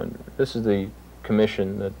found, this is the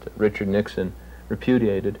commission that Richard Nixon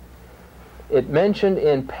repudiated, it mentioned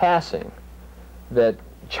in passing that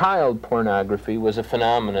child pornography was a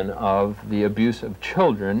phenomenon of the abuse of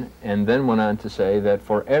children, and then went on to say that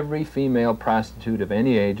for every female prostitute of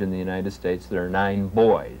any age in the United States, there are 9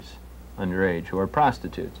 boys underage who are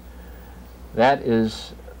prostitutes. That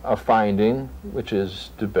is a finding which is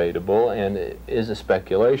debatable and is a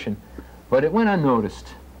speculation, but it went unnoticed.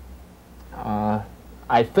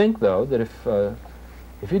 I think, though, that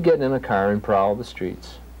if you get in a car and prowl the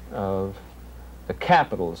streets of the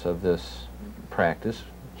capitals of this practice,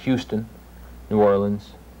 Houston, New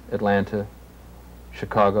Orleans, Atlanta,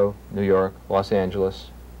 Chicago, New York, Los Angeles,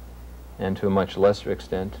 and to a much lesser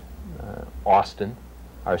extent, Austin,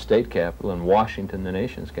 our state capital, and Washington, the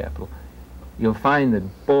nation's capital, you'll find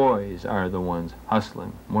that boys are the ones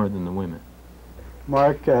hustling more than the women.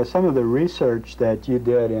 Mark, some of the research that you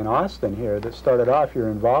did in Austin here that started off your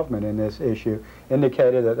involvement in this issue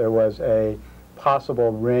indicated that there was a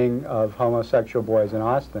possible ring of homosexual boys in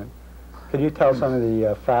Austin. Could you tell some of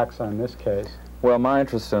the facts on this case? Well, my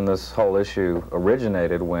interest in this whole issue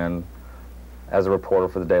originated when, as a reporter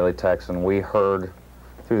for the Daily Texan, we heard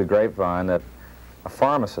through the grapevine that a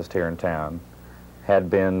pharmacist here in town had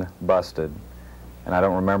been busted. And I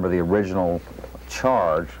don't remember the original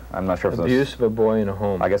charge. I'm not sure if it was abuse of a boy in a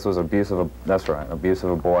home. I guess it was abuse of a, that's right, abuse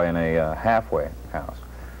of a boy in a halfway house.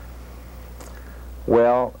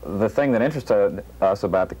 Well, the thing that interested us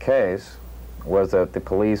about the case was that the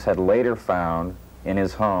police had later found in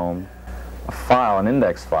his home a file, an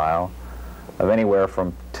index file, of anywhere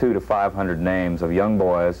from 200 to 500 names of young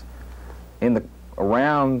boys in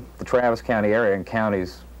around the Travis County area and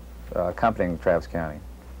counties accompanying Travis County.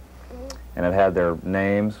 And it had their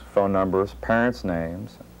names, phone numbers, parents'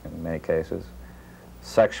 names, in many cases,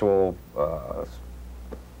 sexual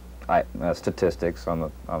statistics on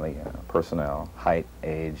the personnel, height,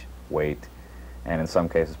 age, weight, and in some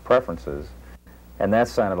cases preferences. And that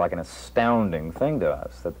sounded like an astounding thing to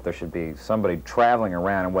us, that there should be somebody traveling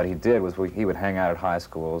around, and what he did was he would hang out at high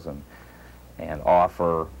schools and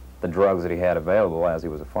offer the drugs that he had available, as he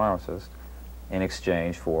was a pharmacist, in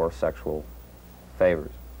exchange for sexual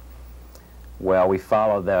favors. Well, we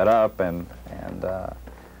followed that up, and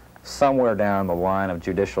somewhere down the line of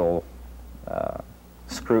judicial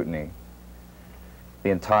scrutiny,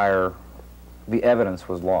 the evidence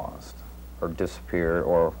was lost, or disappeared,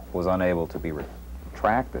 or was unable to be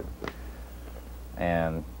retracted,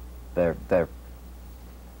 and it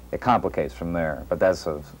complicates from there. But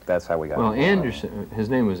that's how we got. Well, Anderson, his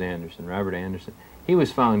name was Anderson, Robert Anderson. He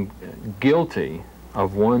was found guilty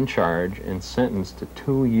of one charge and sentenced to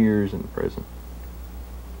 2 years in prison.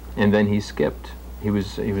 And then he skipped. He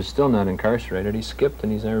was still not incarcerated. He skipped,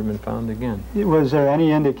 and he's never been found again. Was there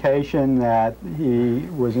any indication that he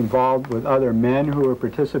was involved with other men who were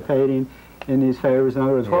participating in these favors? In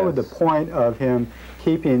other words, what would the point of him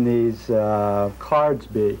keeping these cards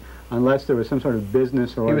be, unless there was some sort of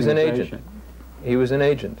business or organization? He was an agent. He was an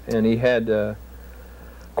agent, and he had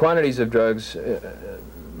quantities of drugs.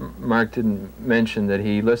 Mark didn't mention that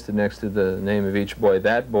he listed next to the name of each boy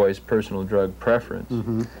that boy's personal drug preference.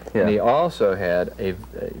 Mm-hmm. Yeah. And he also had a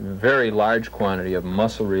very large quantity of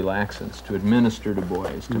muscle relaxants to administer to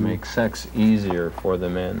boys to make sex easier for the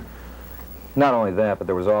men. Not only that, but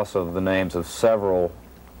there was also the names of several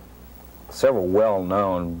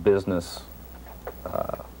well-known business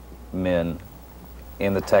men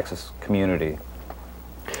in the Texas community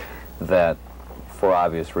that, for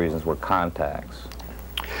obvious reasons, were contacts.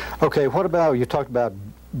 Okay, what about, you talked about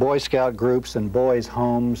Boy Scout groups and boys'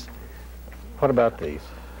 homes. What about these?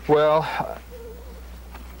 Well,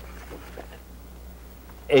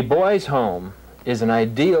 a boys' home is an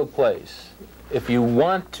ideal place if you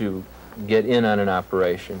want to get in on an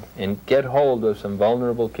operation and get hold of some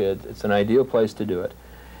vulnerable kids. It's an ideal place to do it.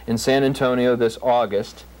 In San Antonio this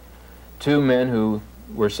August, 2 men who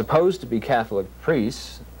were supposed to be Catholic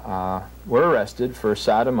priests were arrested for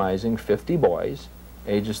sodomizing 50 boys,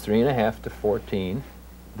 ages 3.5 to 14,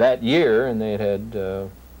 that year, and they had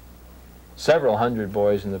several hundred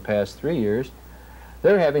boys in the past 3 years.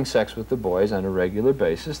 They're having sex with the boys on a regular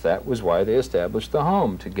basis. That was why they established the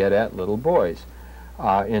home, to get at little boys.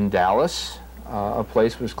 In Dallas, a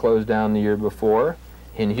place was closed down the year before.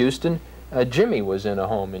 In Houston, Jimmy was in a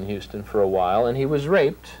home in Houston for a while, and he was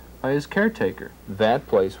raped by his caretaker. That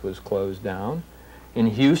place was closed down. In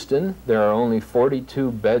Houston, there are only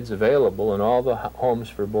 42 beds available in all the homes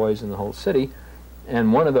for boys in the whole city,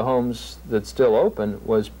 and one of the homes that's still open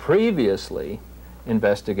was previously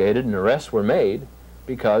investigated, and arrests were made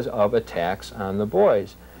because of attacks on the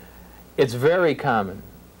boys. It's very common.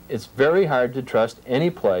 It's very hard to trust any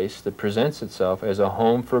place that presents itself as a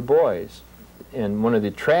home for boys. And one of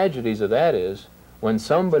the tragedies of that is when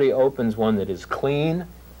somebody opens one that is clean,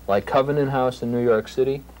 like Covenant House in New York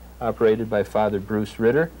City, operated by Father Bruce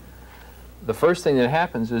Ritter, the first thing that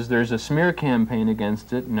happens is there's a smear campaign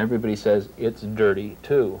against it, and everybody says it's dirty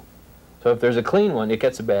too. So if there's a clean one, it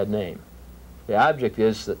gets a bad name. The object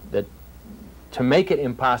is that to make it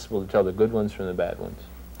impossible to tell the good ones from the bad ones.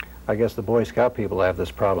 I guess the Boy Scout people have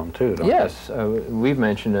this problem too, don't yes, we've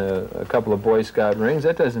mentioned a couple of Boy Scout rings.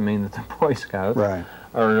 That doesn't mean that the Boy Scouts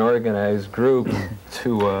are an organized group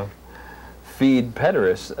to feed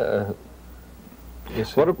pederasts.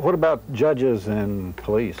 Yes, what about judges and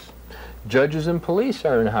police? Judges and police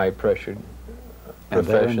are in high-pressured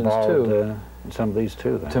professions too. In some of these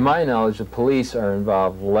too, then. To my knowledge, the police are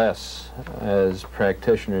involved less as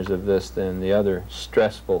practitioners of this than the other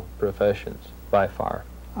stressful professions, by far.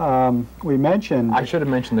 We mentioned... I should have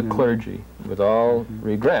mentioned the clergy. With all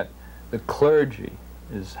regret, the clergy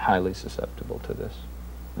is highly susceptible to this.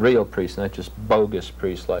 Real priests, not just bogus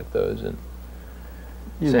priests like those in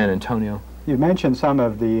San Antonio. You mentioned some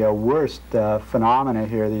of the worst phenomena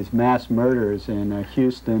here, these mass murders in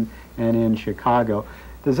Houston and in Chicago.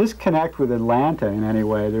 Does this connect with Atlanta in any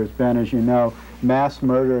way? There's been, as you know, mass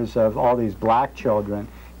murders of all these black children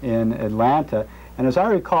in Atlanta. And as I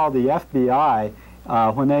recall, the FBI,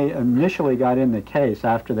 when they initially got in the case,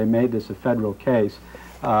 after they made this a federal case,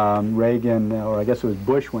 Reagan, or I guess it was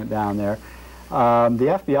Bush, went down there,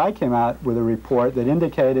 the FBI came out with a report that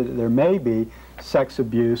indicated that there may be sex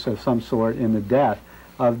abuse of some sort in the death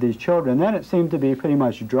of these children. Then it seemed to be pretty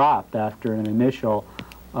much dropped after an initial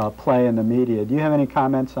play in the media. Do you have any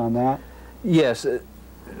comments on that? Yes.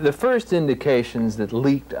 The first indications that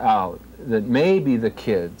leaked out that maybe the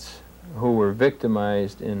kids who were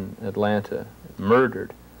victimized in Atlanta,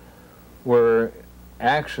 murdered, were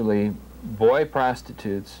actually boy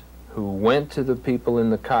prostitutes who went to the people in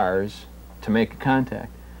the cars to make a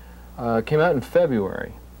contact. Came out in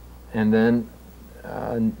February, and then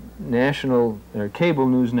national or cable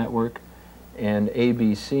news network and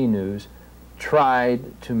ABC News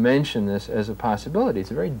tried to mention this as a possibility.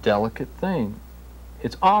 It's a very delicate thing.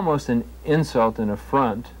 It's almost an insult and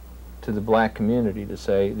affront to the black community to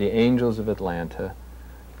say the angels of Atlanta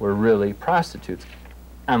were really prostitutes,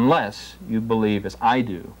 unless you believe, as I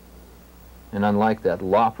do, and unlike that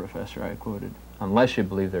law professor I quoted, unless you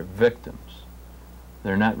believe they're victims.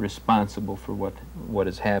 They're not responsible for what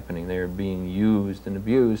is happening. They are being used and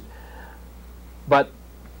abused. But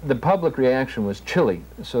the public reaction was chilly,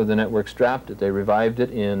 so the networks dropped it. They revived it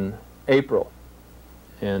in April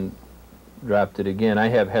and dropped it again. I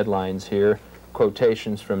have headlines here,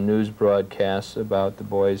 quotations from news broadcasts about the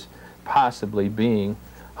boys possibly being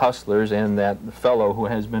hustlers, and that fellow who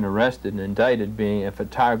has been arrested and indicted being a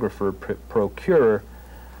photographer procurer.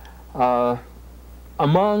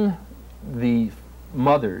 Among the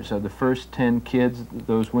mothers of the first 10 kids,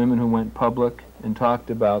 those women who went public and talked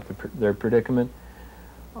about their predicament,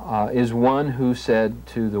 is one who said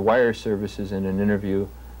to the wire services in an interview,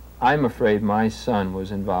 "I'm afraid my son was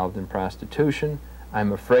involved in prostitution.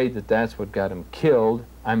 I'm afraid that that's what got him killed.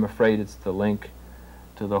 I'm afraid it's the link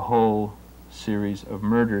to the whole series of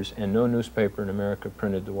murders, and no newspaper in America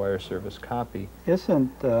printed the wire service copy.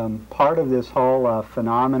 Isn't part of this whole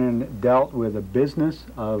phenomenon dealt with the business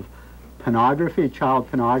of pornography, child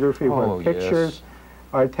pornography, where pictures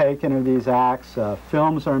are taken of these acts,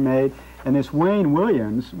 films are made, and this Wayne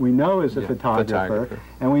Williams, we know is a photographer,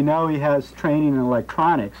 and we know he has training in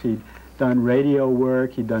electronics. He'd done radio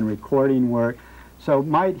work, he'd done recording work, so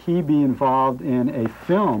might he be involved in a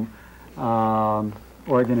film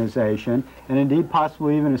organization, and indeed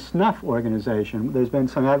possibly even a snuff organization? There's been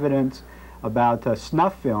some evidence about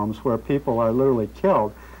snuff films where people are literally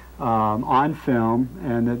killed on film,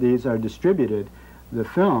 and that these are distributed, the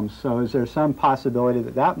films. So is there some possibility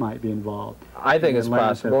that that might be involved? I think it's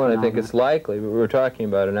possible, and I think it's likely, but we're talking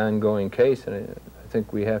about an ongoing case, and I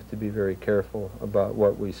think we have to be very careful about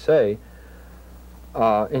what we say.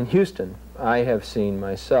 In Houston, I have seen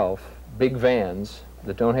myself big vans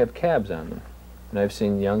that don't have cabs on them. And I've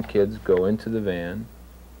seen young kids go into the van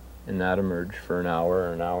and not emerge for an hour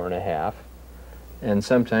or an hour and a half. And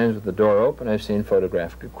sometimes with the door open, I've seen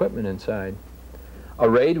photographic equipment inside. A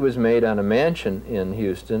raid was made on a mansion in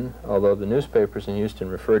Houston, although the newspapers in Houston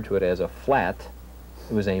referred to it as a flat.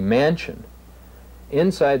 It was a mansion.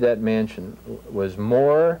 Inside that mansion was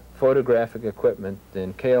more photographic equipment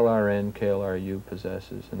than KLRN, KLRU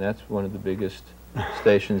possesses, and that's one of the biggest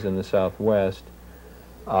stations in the Southwest,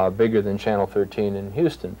 bigger than Channel 13 in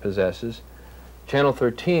Houston possesses. Channel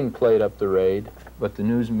 13 played up the raid, but the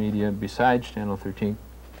news media besides Channel 13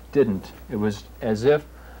 didn't. It was as if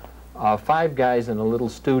 5 guys in a little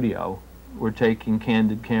studio were taking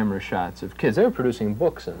candid camera shots of kids. They were producing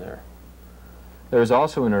books in there. There was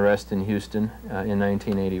also an arrest in Houston in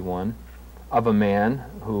 1981 of a man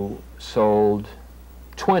who sold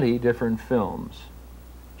 20 different films,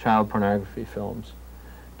 child pornography films,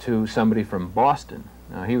 to somebody from Boston.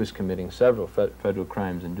 Now, he was committing several federal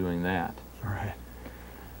crimes in doing that. Right.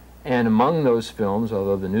 And among those films,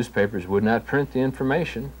 although the newspapers would not print the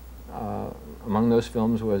information, among those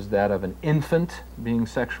films was that of an infant being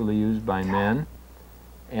sexually used by men,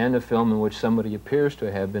 and a film in which somebody appears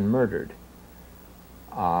to have been murdered.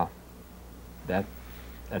 That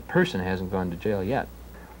person hasn't gone to jail yet.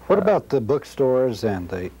 What about the bookstores and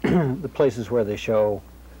the the places where they show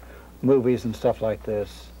movies and stuff like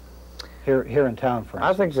this here in town, for instance?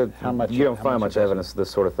 I think that you don't find much evidence of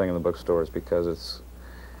this sort of thing in the bookstores, because it's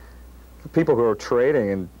the people who are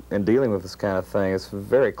trading and dealing with this kind of thing. It's a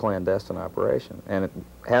very clandestine operation, and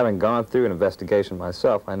having gone through an investigation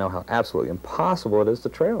myself, I know how absolutely impossible it is to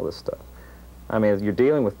trail this stuff. I mean, you're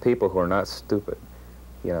dealing with people who are not stupid.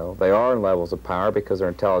 You know, they are in levels of power because they're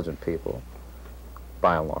intelligent people,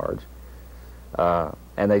 by and large,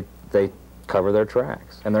 and they cover their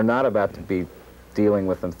tracks, and they're not about to be dealing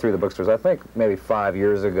with them through the bookstores. I think maybe 5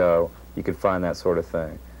 years ago you could find that sort of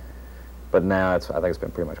thing, but now I think it's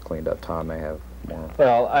been pretty much cleaned up. Tom may have more.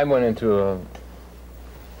 Well, I went into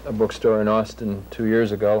a bookstore in Austin 2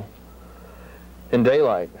 years ago in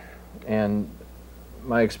daylight, and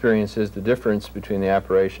my experience is the difference between the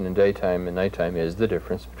operation in daytime and nighttime is the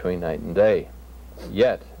difference between night and day.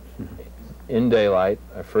 Yet, in daylight,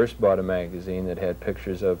 I first bought a magazine that had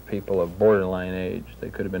pictures of people of borderline age. They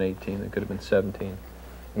could have been 18, they could have been 17,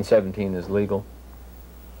 and 17 is legal.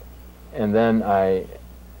 And then I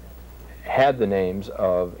had the names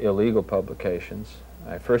of illegal publications.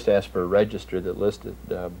 I first asked for a register that listed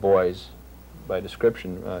boys by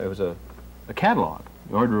description. It was a catalog,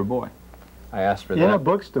 You Order a Boy. I asked for that. In a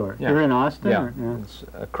bookstore? Yeah. You're in Austin? Yeah. Yeah. It's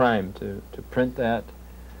a crime to print that,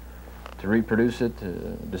 to reproduce it,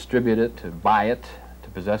 to distribute it, to buy it, to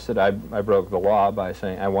possess it. I broke the law by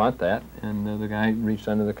saying, I want that, and the guy reached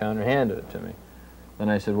under the counter and handed it to me. Then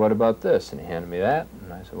I said, what about this? And he handed me that,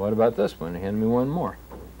 and I said, what about this one? And he handed me one more.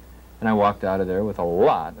 And I walked out of there with a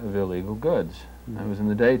lot of illegal goods. I was in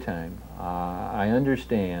the daytime. I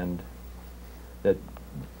understand that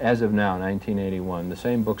as of now, 1981, the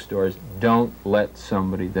same bookstores don't let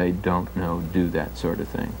somebody they don't know do that sort of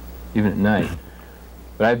thing, even at night.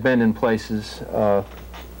 But I've been in places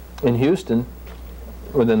in Houston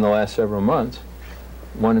within the last several months.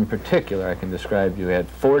 One in particular I can describe to you had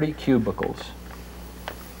 40 cubicles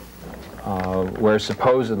where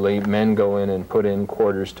supposedly men go in and put in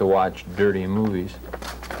quarters to watch dirty movies.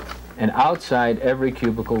 And outside every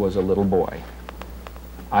cubicle was a little boy.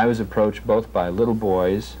 I was approached both by little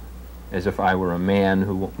boys, as if I were a man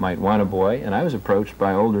who might want a boy, and I was approached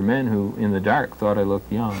by older men who, in the dark, thought I looked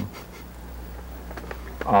young.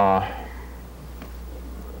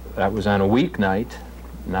 That was on a weeknight,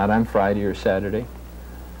 not on Friday or Saturday,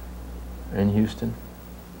 in Houston.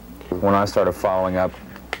 When I started following up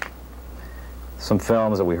some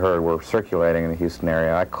films that we heard were circulating in the Houston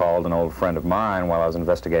area. I called an old friend of mine while I was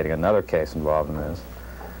investigating another case involved in this,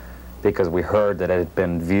 because we heard that it had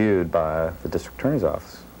been viewed by the district attorney's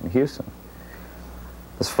office in Houston.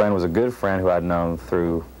 This friend was a good friend who I'd known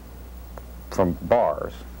from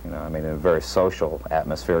bars, you know, I mean, in a very social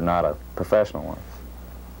atmosphere, not a professional one.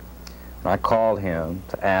 And I called him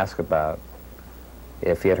to ask about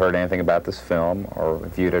if he had heard anything about this film or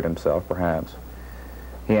viewed it himself, perhaps.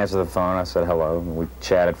 He answered the phone. I said hello, and we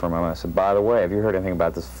chatted for a moment. I said, by the way, have you heard anything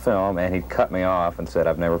about this film? And he cut me off and said,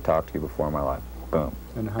 I've never talked to you before in my life. Boom.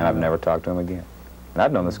 And I've never talked to him again. And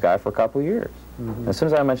I've known this guy for a couple of years. And as soon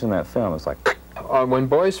as I mentioned that film, it's like... When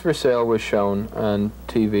Boys for Sale was shown on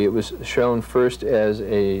TV, it was shown first as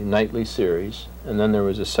a nightly series, and then there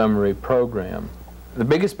was a summary program. The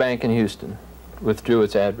biggest bank in Houston withdrew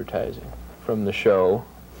its advertising from the show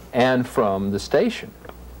and from the station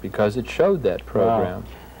because it showed that program. Wow.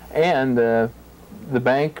 And the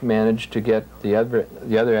bank managed to get the other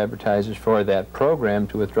advertisers for that program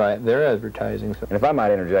to withdraw their advertising. And if I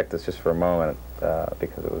might interject this just for a moment,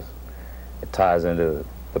 because it ties into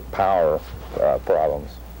the power problems.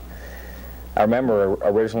 I remember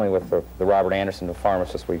originally with the Robert Anderson, the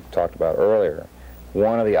pharmacist we talked about earlier,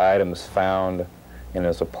 one of the items found in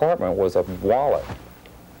his apartment was a wallet,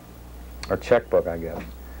 or checkbook, I guess,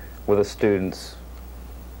 with a student's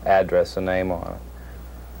address and name on it.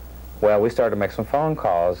 Well, we started to make some phone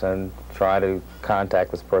calls and try to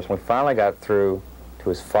contact this person. We finally got through to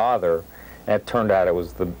his father, and it turned out it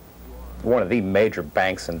was one of the major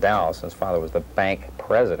banks in Dallas, and his father was the bank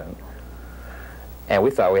president. And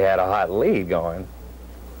we thought we had a hot lead going.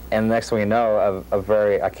 And next thing we know, a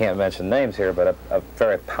very, I can't mention names here, but a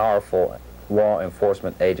very powerful law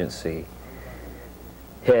enforcement agency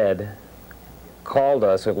head called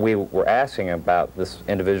us. We were asking about this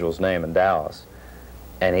individual's name in Dallas,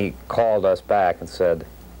 and he called us back and said,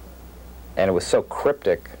 and it was so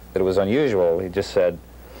cryptic that it was unusual, he just said,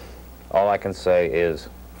 all I can say is,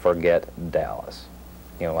 forget Dallas.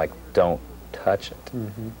 You know, like, don't touch it.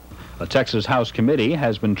 Mm-hmm. The Texas House Committee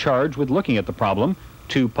has been charged with looking at the problem.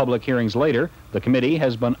 2 public hearings later, the committee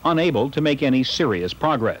has been unable to make any serious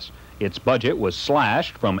progress. Its budget was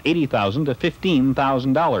slashed from $80,000 to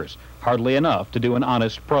 $15,000, hardly enough to do an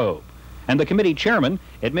honest probe. And the committee chairman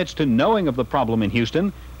admits to knowing of the problem in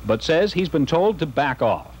Houston, but says he's been told to back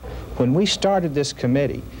off. When we started this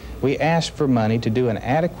committee, we asked for money to do an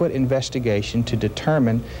adequate investigation to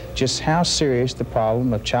determine just how serious the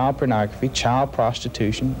problem of child pornography, child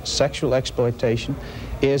prostitution, sexual exploitation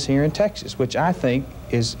is here in Texas, which I think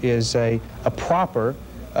is a proper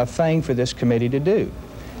thing for this committee to do.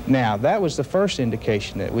 Now, that was the first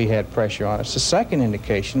indication that we had pressure on us. The second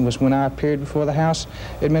indication was when I appeared before the House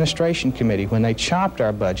Administration Committee, when they chopped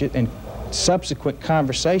our budget, and subsequent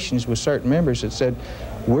conversations with certain members that said,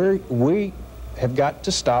 we have got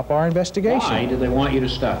to stop our investigation. Why do they want you to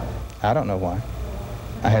stop? I don't know why.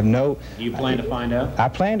 I have no... Do you plan to find out? I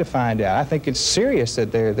plan to find out. I think it's serious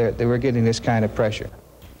that they were getting this kind of pressure.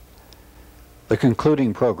 The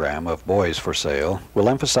concluding program of Boys for Sale will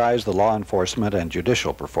emphasize the law enforcement and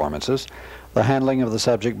judicial performances, the handling of the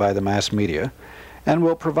subject by the mass media, and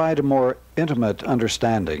will provide a more intimate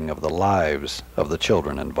understanding of the lives of the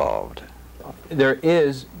children involved. There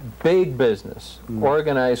is big business,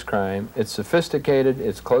 organized crime. It's sophisticated,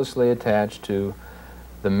 it's closely attached to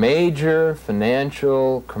the major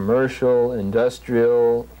financial, commercial,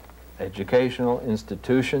 industrial, educational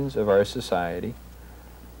institutions of our society.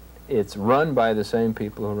 It's run by the same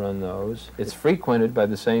people who run those. It's frequented by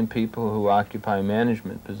the same people who occupy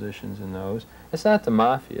management positions in those. It's not the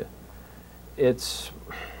mafia. It's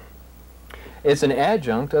an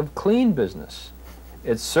adjunct of clean business.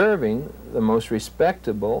 It's serving the most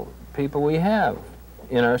respectable people we have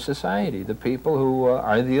in our society, the people who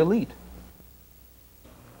are the elite.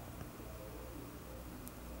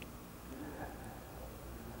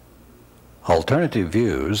 Alternative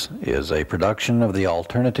Views is a production of the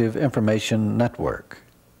Alternative Information Network,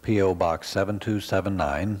 P.O. Box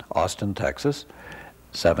 7279, Austin, Texas,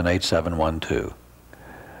 78712.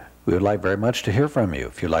 We would like very much to hear from you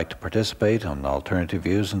if you'd like to participate on Alternative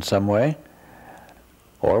Views in some way,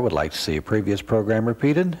 or would like to see a previous program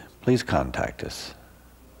repeated. Please contact us.